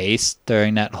his face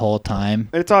during that whole time.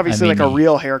 It's obviously a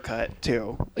real haircut,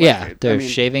 too. Yeah, they're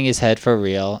shaving his head for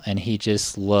real, and he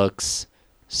just looks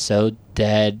so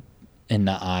dead in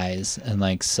the eyes and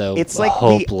so it's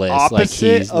hopeless. The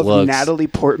opposite of looks... Natalie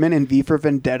Portman in V for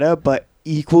Vendetta, but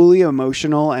equally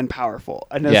emotional and powerful.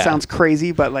 I know it sounds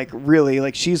crazy, but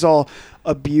really, she's all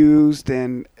abused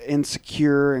and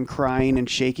insecure and crying and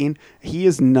shaking. He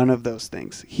is none of those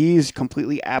things. He's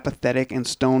completely apathetic and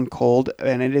stone cold,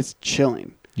 and it is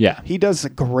chilling. Yeah, he does a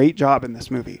great job in this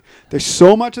movie. There's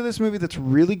so much of this movie that's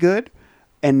really good,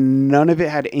 and none of it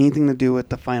had anything to do with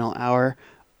the final hour.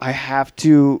 I have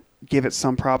to give it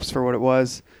some props for what it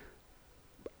was,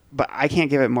 but I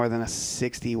can't give it more than a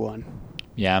 61.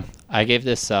 Yeah, I gave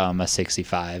this a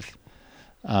 65.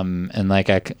 And I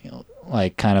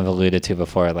kind of alluded to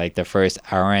before, the first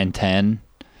hour and 10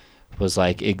 was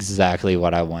exactly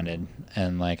what I wanted,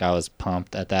 and I was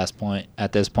pumped at this point.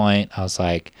 I was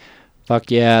like, fuck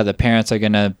yeah, the parents are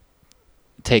gonna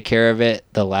take care of it.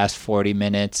 The last 40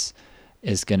 minutes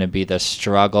is gonna be the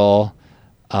struggle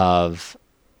of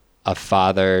a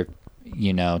father,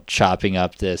 chopping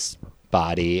up this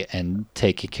body and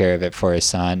taking care of it for his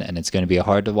son, and it's going to be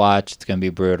hard to watch. It's going to be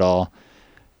brutal.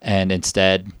 And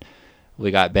instead, we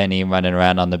got Benny running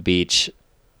around on the beach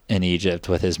in Egypt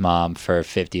with his mom for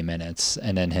 50 minutes,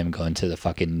 and then him going to the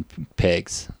fucking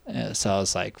pigs. So I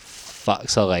was like, fuck.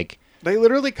 So they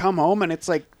literally come home, and it's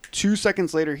 2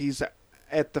 seconds later he's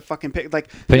at the fucking pig.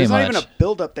 There's not even a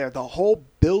build up there. The whole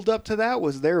build up to that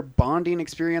was their bonding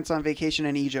experience on vacation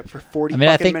in Egypt for 40 fucking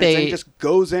minutes. And he just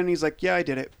goes in and he's like, yeah, I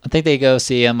did it. I think they go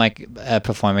see him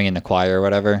performing in the choir or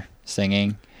whatever,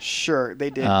 singing. Sure, they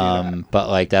did do that.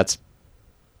 But that's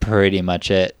pretty much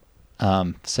it.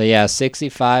 So yeah,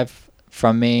 65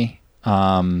 from me.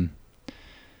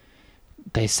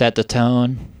 They set the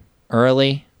tone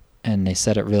early, and they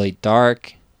set it really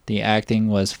dark. The acting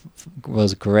was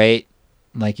great.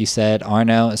 Like you said,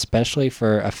 Arno, especially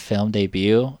for a film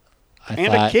debut.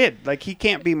 A kid. He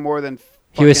can't be more than...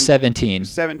 He was 17.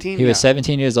 17? He was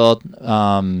 17 years old.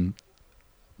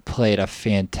 Played a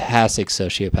fantastic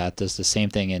sociopath. Does the same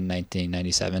thing in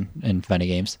 1997 in Funny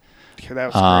Games. Yeah, that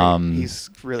was Um, great. He's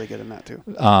really good in that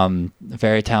too.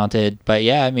 Very talented. But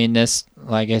yeah, I mean, this,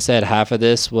 like I said, half of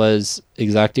this was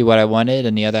exactly what I wanted,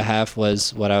 and the other half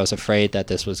was what I was afraid that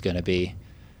this was going to be.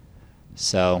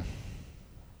 So,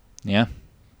 yeah,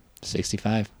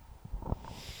 65.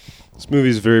 This movie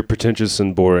is very pretentious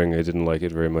and boring. I didn't like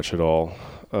it very much at all.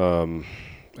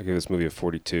 I gave this movie a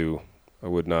 42. I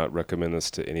would not recommend this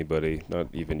to anybody, not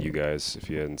even you guys, if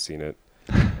you hadn't seen it.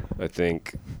 I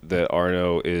think that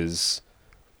Arno is...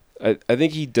 I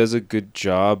think he does a good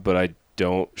job, but I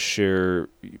don't share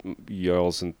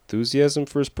y'all's enthusiasm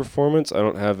for his performance. I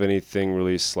don't have anything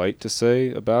really slight to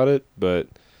say about it, but...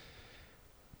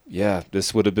 yeah,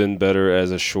 this would have been better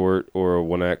as a short or a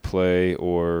one-act play,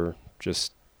 or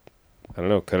just... I don't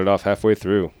know, cut it off halfway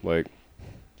through. Like,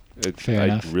 Fair I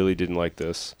enough. really didn't like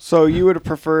this. So you would have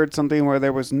preferred something where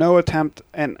there was no attempt,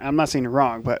 and I'm not saying you're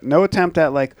wrong, but no attempt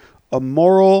at like a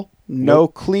moral, no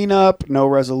Nope. cleanup, no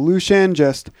resolution.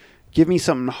 Just give me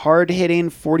something hard hitting.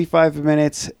 45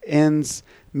 minutes ends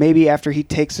maybe after he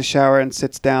takes a shower and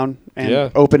sits down, and Yeah.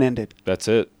 open ended. That's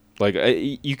it. Like,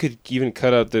 you could even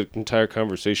cut out the entire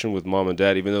conversation with mom and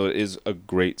dad, even though it is a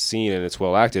great scene and it's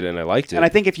well acted and I liked it. And I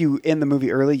think if you end the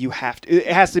movie early, you have to. It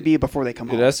has to be before they come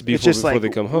home. It has to be It's before just like they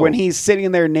come home. When he's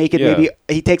sitting there naked, Yeah. maybe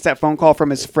he takes that phone call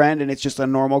from his friend, and it's just a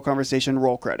normal conversation.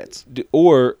 Roll credits.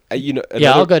 Or, Yeah, another-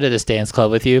 I'll go to the dance club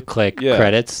with you. Click yeah,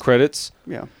 credits. Credits.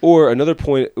 Yeah. Or another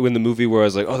point in the movie where I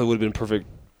was like, oh, that would have been a perfect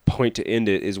point to end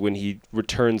it, is when he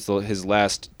returns his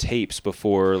last tapes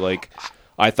before, like...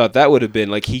 I thought that would have been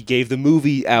like he gave the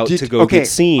movie out to go okay, get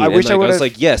seen. I wish and I like, I would've- was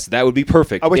like, yes, that would be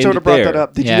perfect. I wish I End would have it brought there. that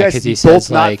up. Did Yeah, you 'cause guys he both says,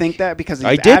 not like- think that? Because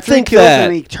I did after think he kills that.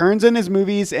 and he turns in his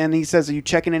movies and he says, "Are you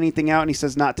checking anything out?" And he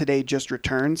says, "Not today, just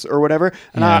returns or whatever."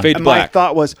 And, Yeah. Fade to and my black.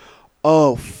 thought was,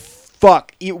 "Oh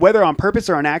fuck!" Whether on purpose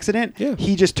or on accident, Yeah.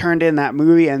 he just turned in that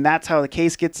movie, and that's how the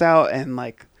case gets out. And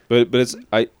like, But it's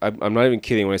I'm not even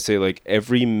kidding when I say like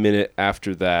every minute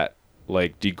after that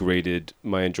like degraded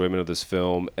my enjoyment of this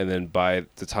film, and then by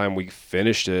the time we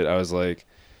finished it, I was like,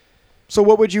 so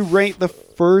what would you rate the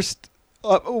first?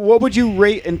 What would you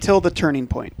rate until the turning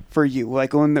point for you?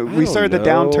 Like when we don't started the know.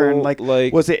 downturn, like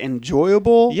was it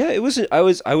enjoyable? yeah, it was.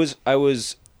 I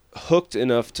was hooked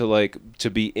enough to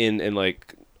be in and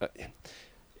like.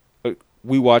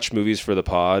 We watch movies for the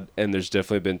pod, and there's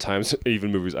definitely been times,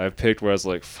 even movies I've picked, where I was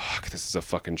like, "Fuck, this is a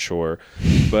fucking chore,"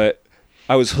 but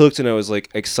I was hooked, and I was like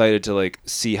excited to like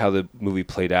see how the movie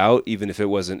played out, even if it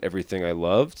wasn't everything I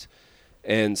loved.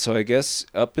 And so I guess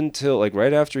up until like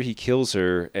right after he kills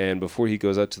her and before he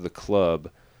goes out to the club,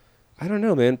 I don't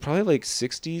know, man, probably like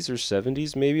 60s or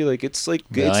 70s maybe. Like it's like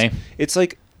Really? it's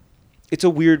like it's a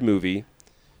weird movie.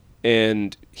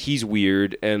 And he's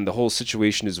weird, and the whole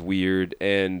situation is weird,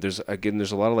 and there's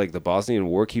a lot of like the Bosnian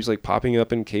War keeps like popping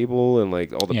up in cable and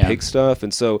like all the Yeah. pig stuff,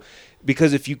 and so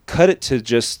because if you cut it to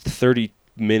just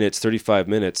 35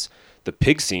 minutes, the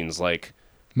pig scene's like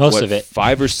Most of it.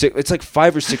 5 or 6. It's like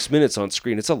 5 or 6 minutes on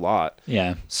screen. It's a lot.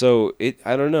 Yeah. So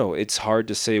I don't know. It's hard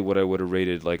to say what I would have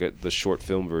rated like the short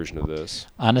film version of this.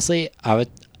 Honestly, I would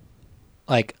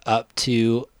like up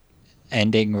to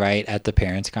ending right at the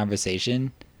parents'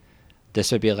 conversation. This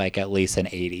would be like at least an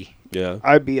 80 Yeah.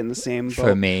 I'd be in the same boat.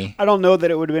 for me. I don't know that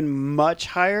it would have been much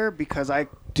higher because I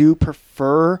do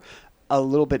prefer a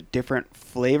little bit different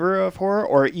flavor of horror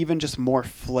or even just more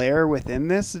flair within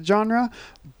this genre.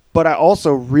 But I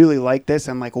also really like this,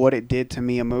 and like what it did to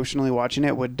me emotionally watching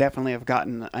it would definitely have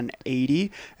gotten an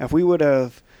 80 if we would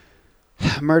have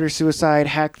murder, suicide,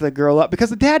 hacked the girl up, because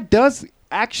the dad does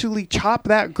actually chop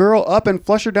that girl up and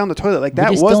flush her down the toilet. Like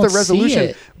that just was the don't see resolution.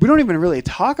 it. We don't even really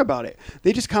talk about it.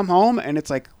 They just come home and it's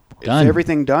like, Done. is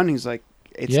everything done? He's like,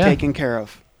 it's Yeah. taken care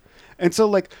of. And so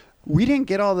like we didn't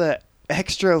get all the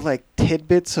extra like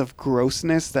tidbits of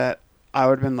grossness that I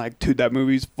would have been like, dude, that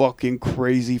movie's fucking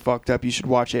crazy fucked up. You should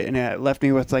watch it. And it left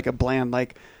me with like a bland,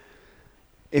 like,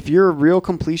 if you're a real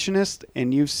completionist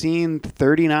and you've seen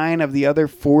 39 of the other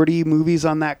 40 movies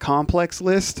on that complex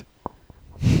list,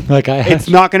 Like I it's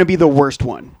not going to be the worst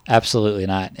one. Absolutely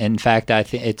not. In fact, I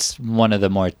think it's one of the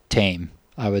more tame,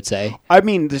 I would say. I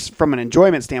mean, just from an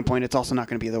enjoyment standpoint, it's also not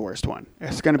going to be the worst one.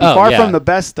 It's going to be Oh, far yeah. from the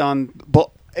best on,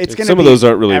 but it's going to Some be of those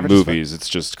aren't really average as fuck. movies. It's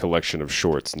just collection of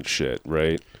shorts and shit,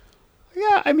 right?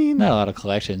 Yeah, I mean, Not a lot of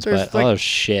collections, There's, but like, a lot of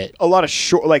shit. a lot of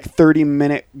short, like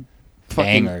 30-minute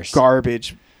fucking Bangers.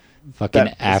 garbage. Fucking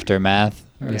that is- Aftermath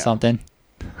or Yeah. something,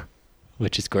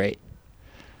 which is great.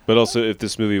 But also, if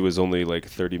this movie was only like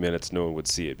 30 minutes, no one would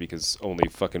see it because only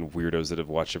fucking weirdos that have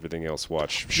watched everything else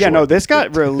watch. Yeah, no, this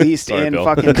got released Sorry, in Bill.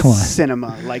 fucking Come on.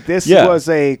 cinema. Like this Yeah. was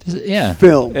a Yeah.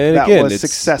 film And that again, was it's,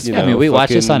 successful. you I mean, know, we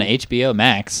watched this on fucking HBO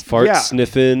Max. Fart Yeah.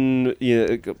 sniffing,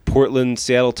 Portland,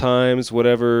 Seattle Times,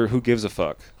 whatever. Who gives a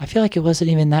fuck? I feel like it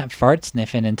wasn't even that fart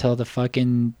sniffing until the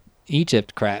fucking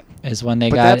Egypt crap is when they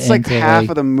But got that's like into half like,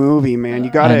 of the movie, man. You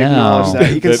gotta I know. acknowledge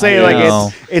that. You can That- say I like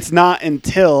know. it's not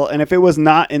until, and if it was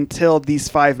not until these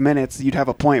 5 minutes, you'd have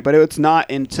a point. But it's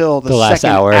not until the last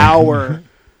second hour. hour.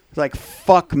 It's like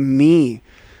fuck me.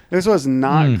 This was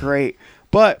not great,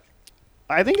 but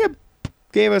I think it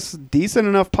gave us decent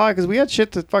enough pod because we had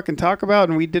shit to fucking talk about,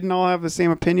 and we didn't all have the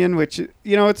same opinion. Which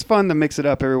it's fun to mix it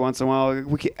up every once in a while.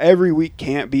 Every week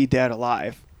can't be dead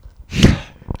alive.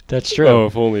 That's true. Oh,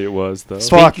 if only it was though.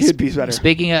 Fuck, it'd be better.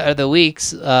 Speaking of the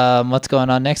weeks, what's going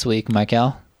on next week,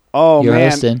 Michael? Oh You're man.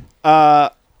 hosting.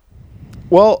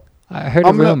 Well, I heard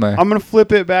I'm a rumor. gonna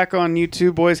flip it back on you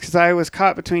two boys because I was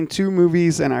caught between two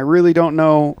movies and I really don't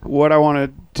know what I want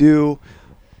to do,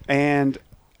 and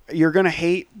you're gonna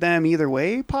hate them either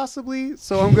way possibly.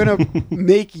 So I'm gonna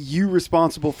make you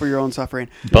responsible for your own suffering.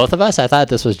 Both of us? I thought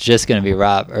this was just going to be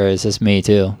Rob, or is this me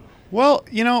too? Well,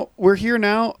 we're here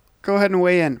now. Go ahead and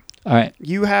weigh in. All right.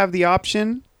 You have the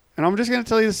option, and I'm just gonna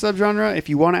tell you the subgenre. If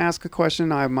you want to ask a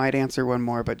question, I might answer one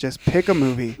more, but just pick a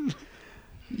movie.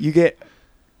 You get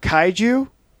kaiju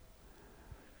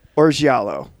or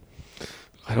giallo.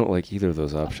 I don't like either of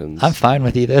those options. I'm fine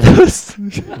with either of those.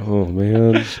 Oh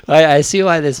man. I see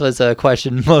why this was a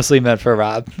question mostly meant for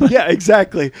Rob. Yeah,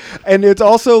 exactly. And it's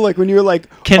also like when you're like,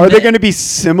 Can are they they- going to be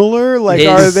similar? Like, Is-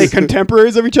 are they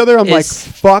contemporaries of each other? I'm like, Is-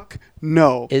 fuck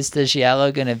no. Is the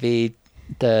Giallo going to be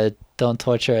the Don't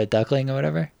Torture a Duckling or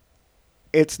whatever?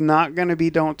 It's not going to be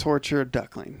Don't Torture a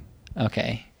Duckling.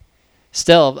 Okay.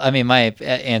 Still, I mean, my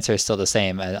answer is still the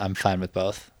same. I'm fine with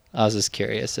both. I was just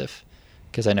curious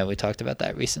because I know we talked about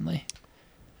that recently.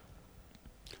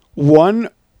 One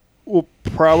will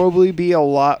probably be a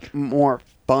lot more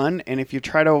fun, and if you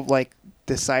try to like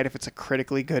decide if it's a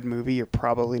critically good movie, you're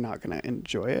probably not going to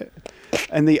enjoy it.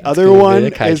 And the other gonna be one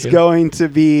the kaiju. is going to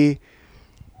be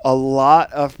a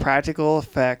lot of practical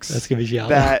effects. That's gonna be Giallo.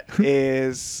 That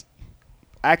is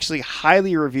actually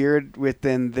highly revered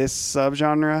within this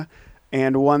subgenre,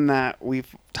 and one that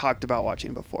we've talked about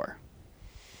watching before.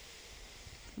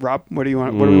 Rob, what do you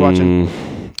want? What are we watching?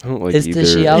 I don't like Is the either.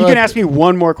 Giallo- You can ask me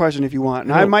one more question if you want,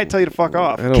 and I don't- might tell you to fuck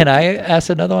off. I don't- Can I ask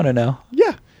another one or no?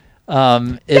 Yeah.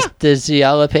 Is the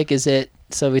Giallo pick, is it,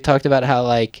 so we talked about how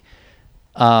like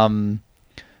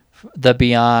the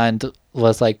Beyond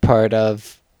was like part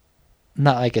of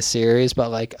not like a series but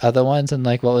like other ones, and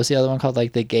like what was the other one called,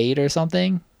 like The Gate or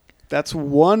something? That's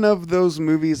one of those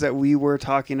movies that we were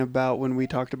talking about when we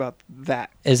talked about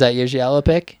that. Is that your Giallo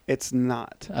pick? It's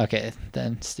not. Okay,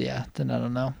 then yeah, then I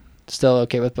don't know. Still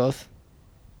okay with both?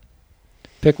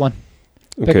 Pick one.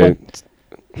 Pick Okay.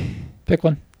 one. Pick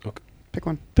one. Pick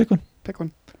one. Pick one. Pick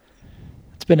one.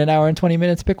 It's been an hour and 20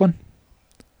 minutes. Pick one.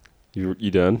 You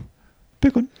done?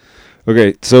 Pick one.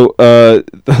 Okay, so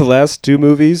the last two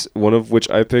movies, one of which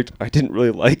I picked, I didn't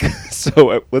really like.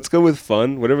 So let's go with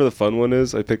fun. Whatever the fun one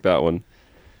is, I picked that one.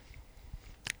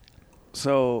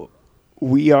 So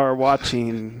we are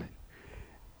watching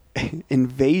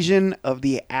Invasion of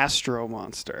the Astro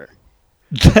Monster,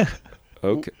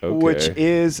 Okay. which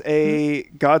is a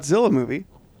Godzilla movie.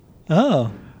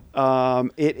 Oh.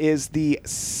 It is the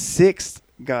 6th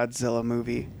Godzilla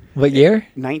movie. What year?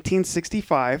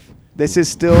 1965. This is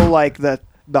still like the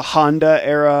Honda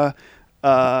era,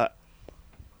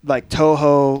 like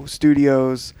Toho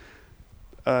Studios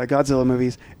Godzilla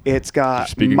movies. It's got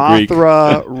Speaking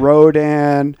Mothra,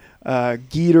 Rodan,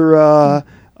 Ghidorah.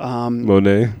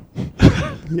 Monet.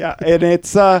 Yeah, and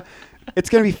it's gonna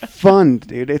be fun,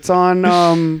 dude. It's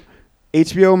on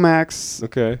HBO Max.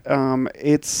 Okay.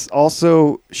 It's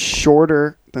also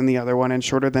shorter than the other one and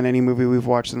shorter than any movie we've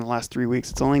watched in the last 3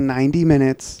 weeks. It's only 90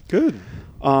 minutes. Good.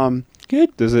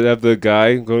 Good. Does it have the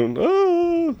guy going,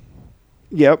 oh?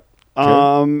 Yep.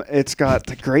 It's got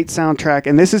the great soundtrack,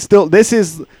 and this is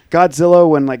Godzilla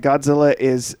when like Godzilla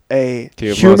is a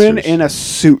King of human Monsters. in a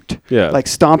suit, Yeah. like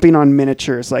stomping on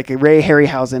miniatures, like a Ray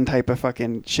Harryhausen type of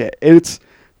fucking shit. It's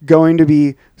going to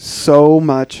be so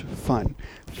much fun.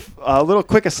 A little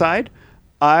quick aside,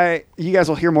 you guys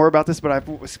will hear more about this, but I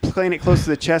was playing it close to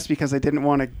the chest because I didn't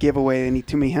want to give away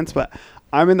too many hints. But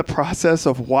I'm in the process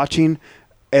of watching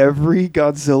every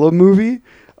Godzilla movie.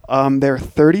 There are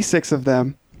 36 of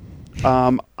them.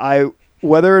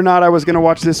 Whether or not I was going to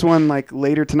watch this one like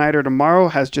later tonight or tomorrow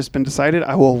has just been decided.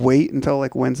 I will wait until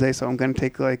like Wednesday, so I'm going to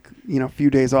take like a few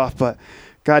days off. But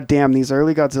God damn, these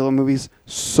early Godzilla movies,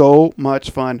 so much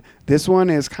fun. This one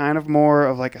is kind of more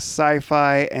of like a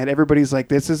sci-fi, and everybody's like,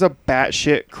 this is a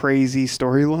batshit crazy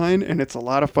storyline, and it's a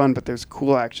lot of fun, but there's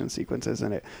cool action sequences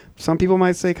in it. Some people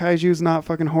might say kaiju is not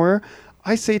fucking horror.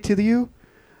 I say to you,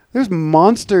 there's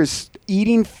monsters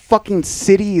eating fucking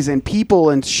cities and people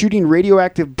and shooting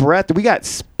radioactive breath. We got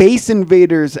space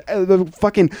invaders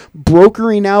fucking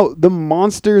brokering out the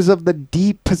monsters of the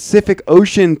deep Pacific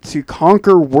Ocean to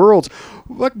conquer worlds.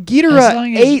 Look, As Ghidorah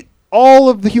long as- ate all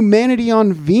of the humanity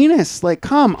on Venus. Like,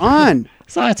 come on.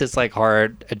 As long as it's like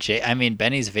horror. I mean,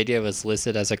 Benny's video was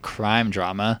listed as a crime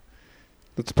drama,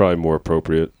 That's probably more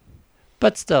appropriate.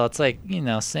 but still, it's like, you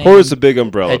know, same. Horror's a big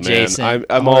umbrella, adjacent, man.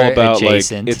 I'm horror all about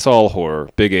adjacent. like it's all horror.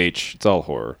 Big H, it's all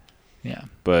horror. Yeah.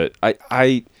 But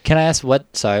I Can I ask what?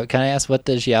 Sorry, can I ask what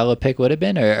the Giallo pick would have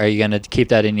been, or are you gonna keep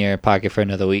that in your pocket for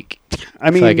another week? I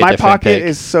mean, like a my different pocket pick.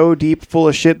 is so deep full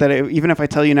of shit that even if I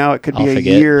tell you now, it could be I'll a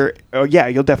forget. year. Oh, yeah,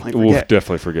 you'll definitely will forget.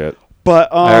 definitely forget.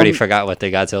 But I already forgot what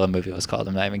the Godzilla movie was called.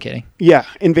 I'm not even kidding. Yeah,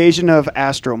 Invasion of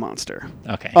Astro Monster.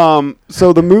 Okay.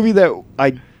 So the movie that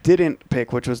I didn't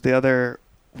pick, which was the other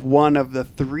one of the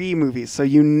three movies. So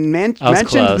you I was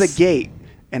mentioned close. The Gate,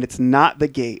 and it's not The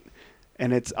Gate,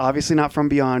 and it's obviously not From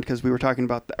Beyond because we were talking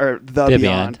about the Beyond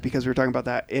Beyond. because we were talking about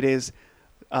that. It is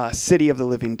City of the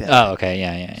Living Dead. Oh, okay.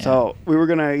 Yeah. So we were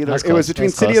gonna either That's it was close. between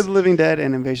That's City close. of the Living Dead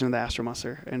and Invasion of the Astro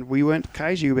Monster, and we went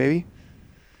kaiju, baby.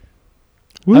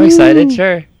 I'm excited.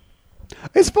 Sure.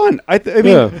 It's fun. I mean,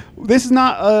 Yeah. this is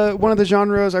not one of the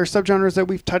genres or subgenres that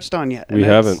we've touched on yet. We And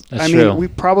that's- haven't. That's I true. mean, we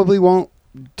probably won't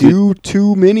do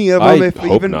too many of them. I if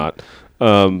hope even not.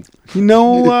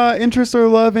 No interest or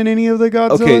love in any of the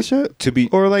Godzilla Okay, shit, to be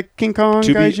or like King Kong, to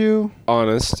be- kaiju.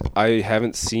 honest, I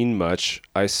haven't seen much.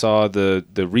 I saw the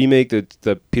remake,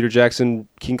 the Peter Jackson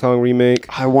King Kong remake,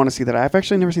 I want to see that. I've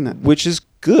actually never seen that. which is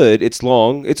good. It's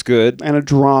long. It's good. And a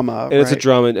drama, And it's a right?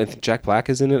 drama. And I think Jack Black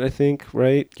is in it, I think,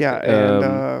 right? Yeah,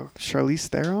 and Charlize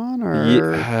Theron or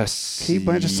Yes. Kate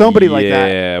Blanchett, somebody like that.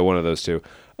 Yeah, one of those two.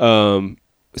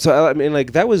 So I mean,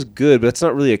 like that was good, but it's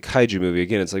not really a kaiju movie.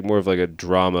 Again, it's like more of like a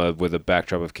drama with a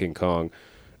backdrop of King Kong.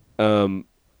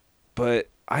 But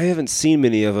I haven't seen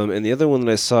many of them, and the other one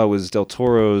that I saw was Del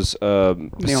Toro's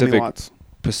Naomi Watts.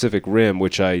 Pacific Rim,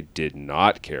 which I did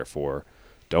not care for.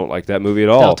 Don't like that movie at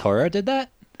all. Del Toro did that.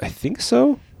 I think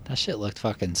so. That shit looked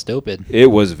fucking stupid. It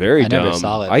was very I dumb. never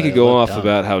saw it, I but could it go looked off dumb.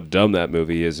 about how dumb that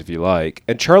movie is if you like.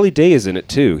 And Charlie Day is in it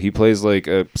too. He plays like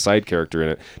a side character in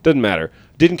it. Doesn't matter.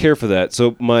 Didn't care for that.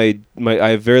 So my I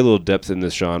have very little depth in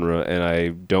this genre, and I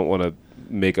don't want to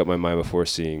make up my mind before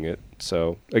seeing it.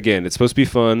 So again, it's supposed to be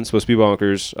fun. It's supposed to be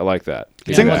bonkers. I like that.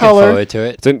 It's Yeah, in I'm looking color. forward to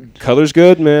it. It's in, color's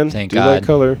good, man. Thank Do like God.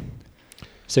 color.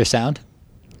 Is there sound?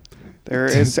 There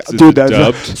is, Is it dude. That's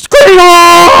dubbed?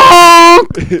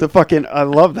 the fucking. I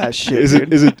love that shit. Is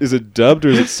dude. it is it dubbed or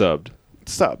is it subbed?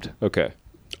 Subbed? Okay.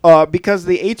 Because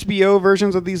the HBO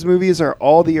versions of these movies are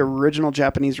all the original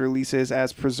Japanese releases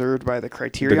as preserved by the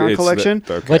Criterion It's Collection.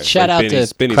 okay. But shout out Benny's-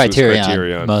 to Benny's was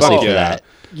Criterion, mostly Fuck for yeah. that.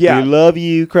 Yeah. We love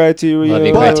you, Criterion. Love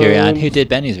you, Criterion. Who did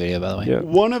Benny's video, by the way? Yeah.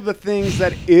 One of the things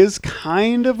that is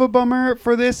kind of a bummer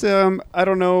for this, I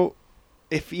don't know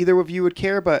if either of you would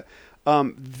care, but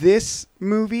this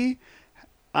movie,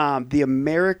 the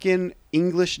American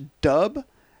English dub,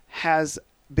 has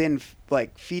been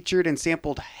like featured and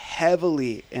sampled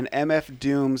heavily in MF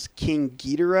Doom's King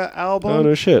Ghidorah album. Oh,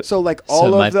 no shit. So like So all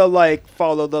my- of the like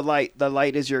follow the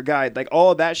light is your guide, like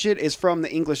all of that shit is from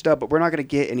the English dub, but we're not gonna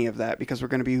get any of that because we're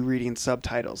gonna be reading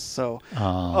subtitles. So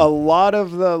a lot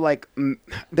of the like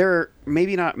they're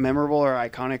maybe not memorable or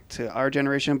iconic to our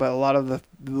generation, but a lot of the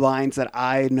lines that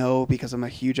I know because I'm a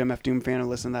huge MF Doom fan and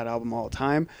listen to that album all the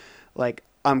time, like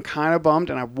I'm kind of bummed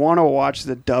and I want to watch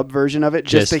the dub version of it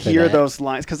just to Just for hear that. those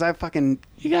lines because I fucking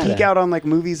You gotta. geek out on like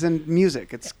movies and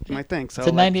music. It's my thing. So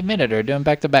It's a like, 90-minute or doing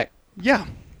back to back. yeah.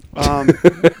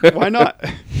 Why not?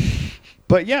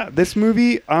 But yeah, this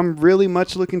movie, I'm really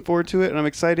much looking forward to it, and I'm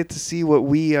excited to see what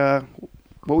we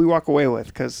walk away with.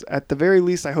 Because at the very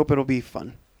least, I hope it'll be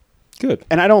fun. Good.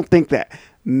 And I don't think that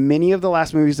many of the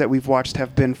last movies that we've watched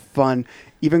have been fun.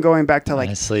 Even going back to like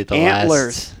Honestly, the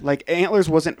Antlers, last- like Antlers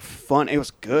wasn't fun. It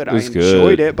was good. It was I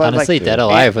enjoyed good. it, but Honestly, like, Dead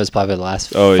Alive was probably the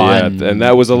last Oh fun yeah, and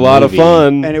that was a lot movie. of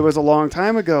fun. and it was a long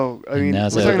time ago. I And mean, now we're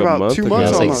it's talking like a about month 2 ago. months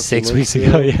That was like almost. 6 weeks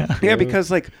ago, yeah. Yeah,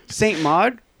 because like Saint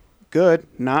Maud, good,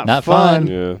 not Not fun. fun.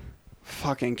 Yeah.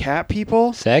 Fucking cat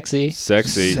people. Sexy.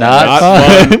 Sexy. Not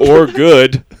fun fun. or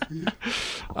good.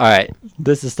 All right,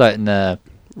 this is starting to...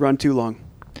 Run too long.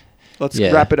 let's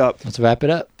Yeah. wrap it up. Let's wrap it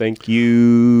up. Thank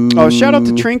you. Oh, shout out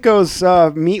to Trinko's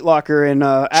Meat Locker in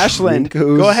Ashland.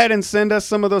 Trinko's. Go ahead and send us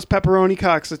some of those pepperoni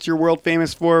cocks that you're world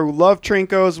famous for. Love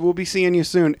Trinko's. We'll be seeing you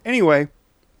soon. Anyway,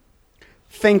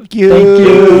 thank you. Thank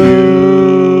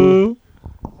you.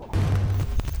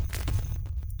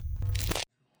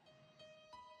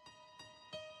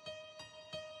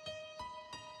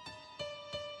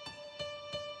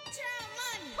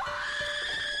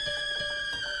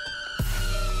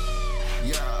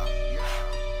 Yeah.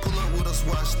 Pull up with us,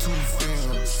 watch 2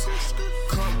 films.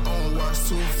 Come on, watch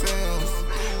 2 films.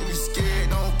 If you scared,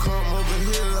 don't come over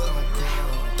here.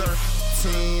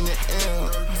 13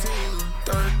 AM.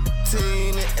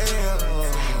 13 AM.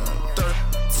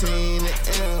 13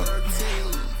 AM.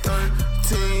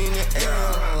 13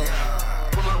 AM.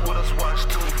 Pull up with us, watch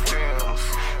 2 films.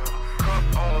 Come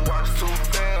on, watch 2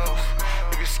 films.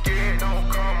 If you scared, don't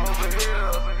come over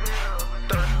here.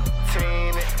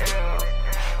 13 AM.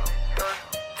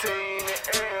 13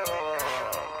 AM.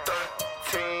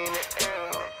 13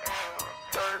 AM.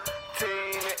 13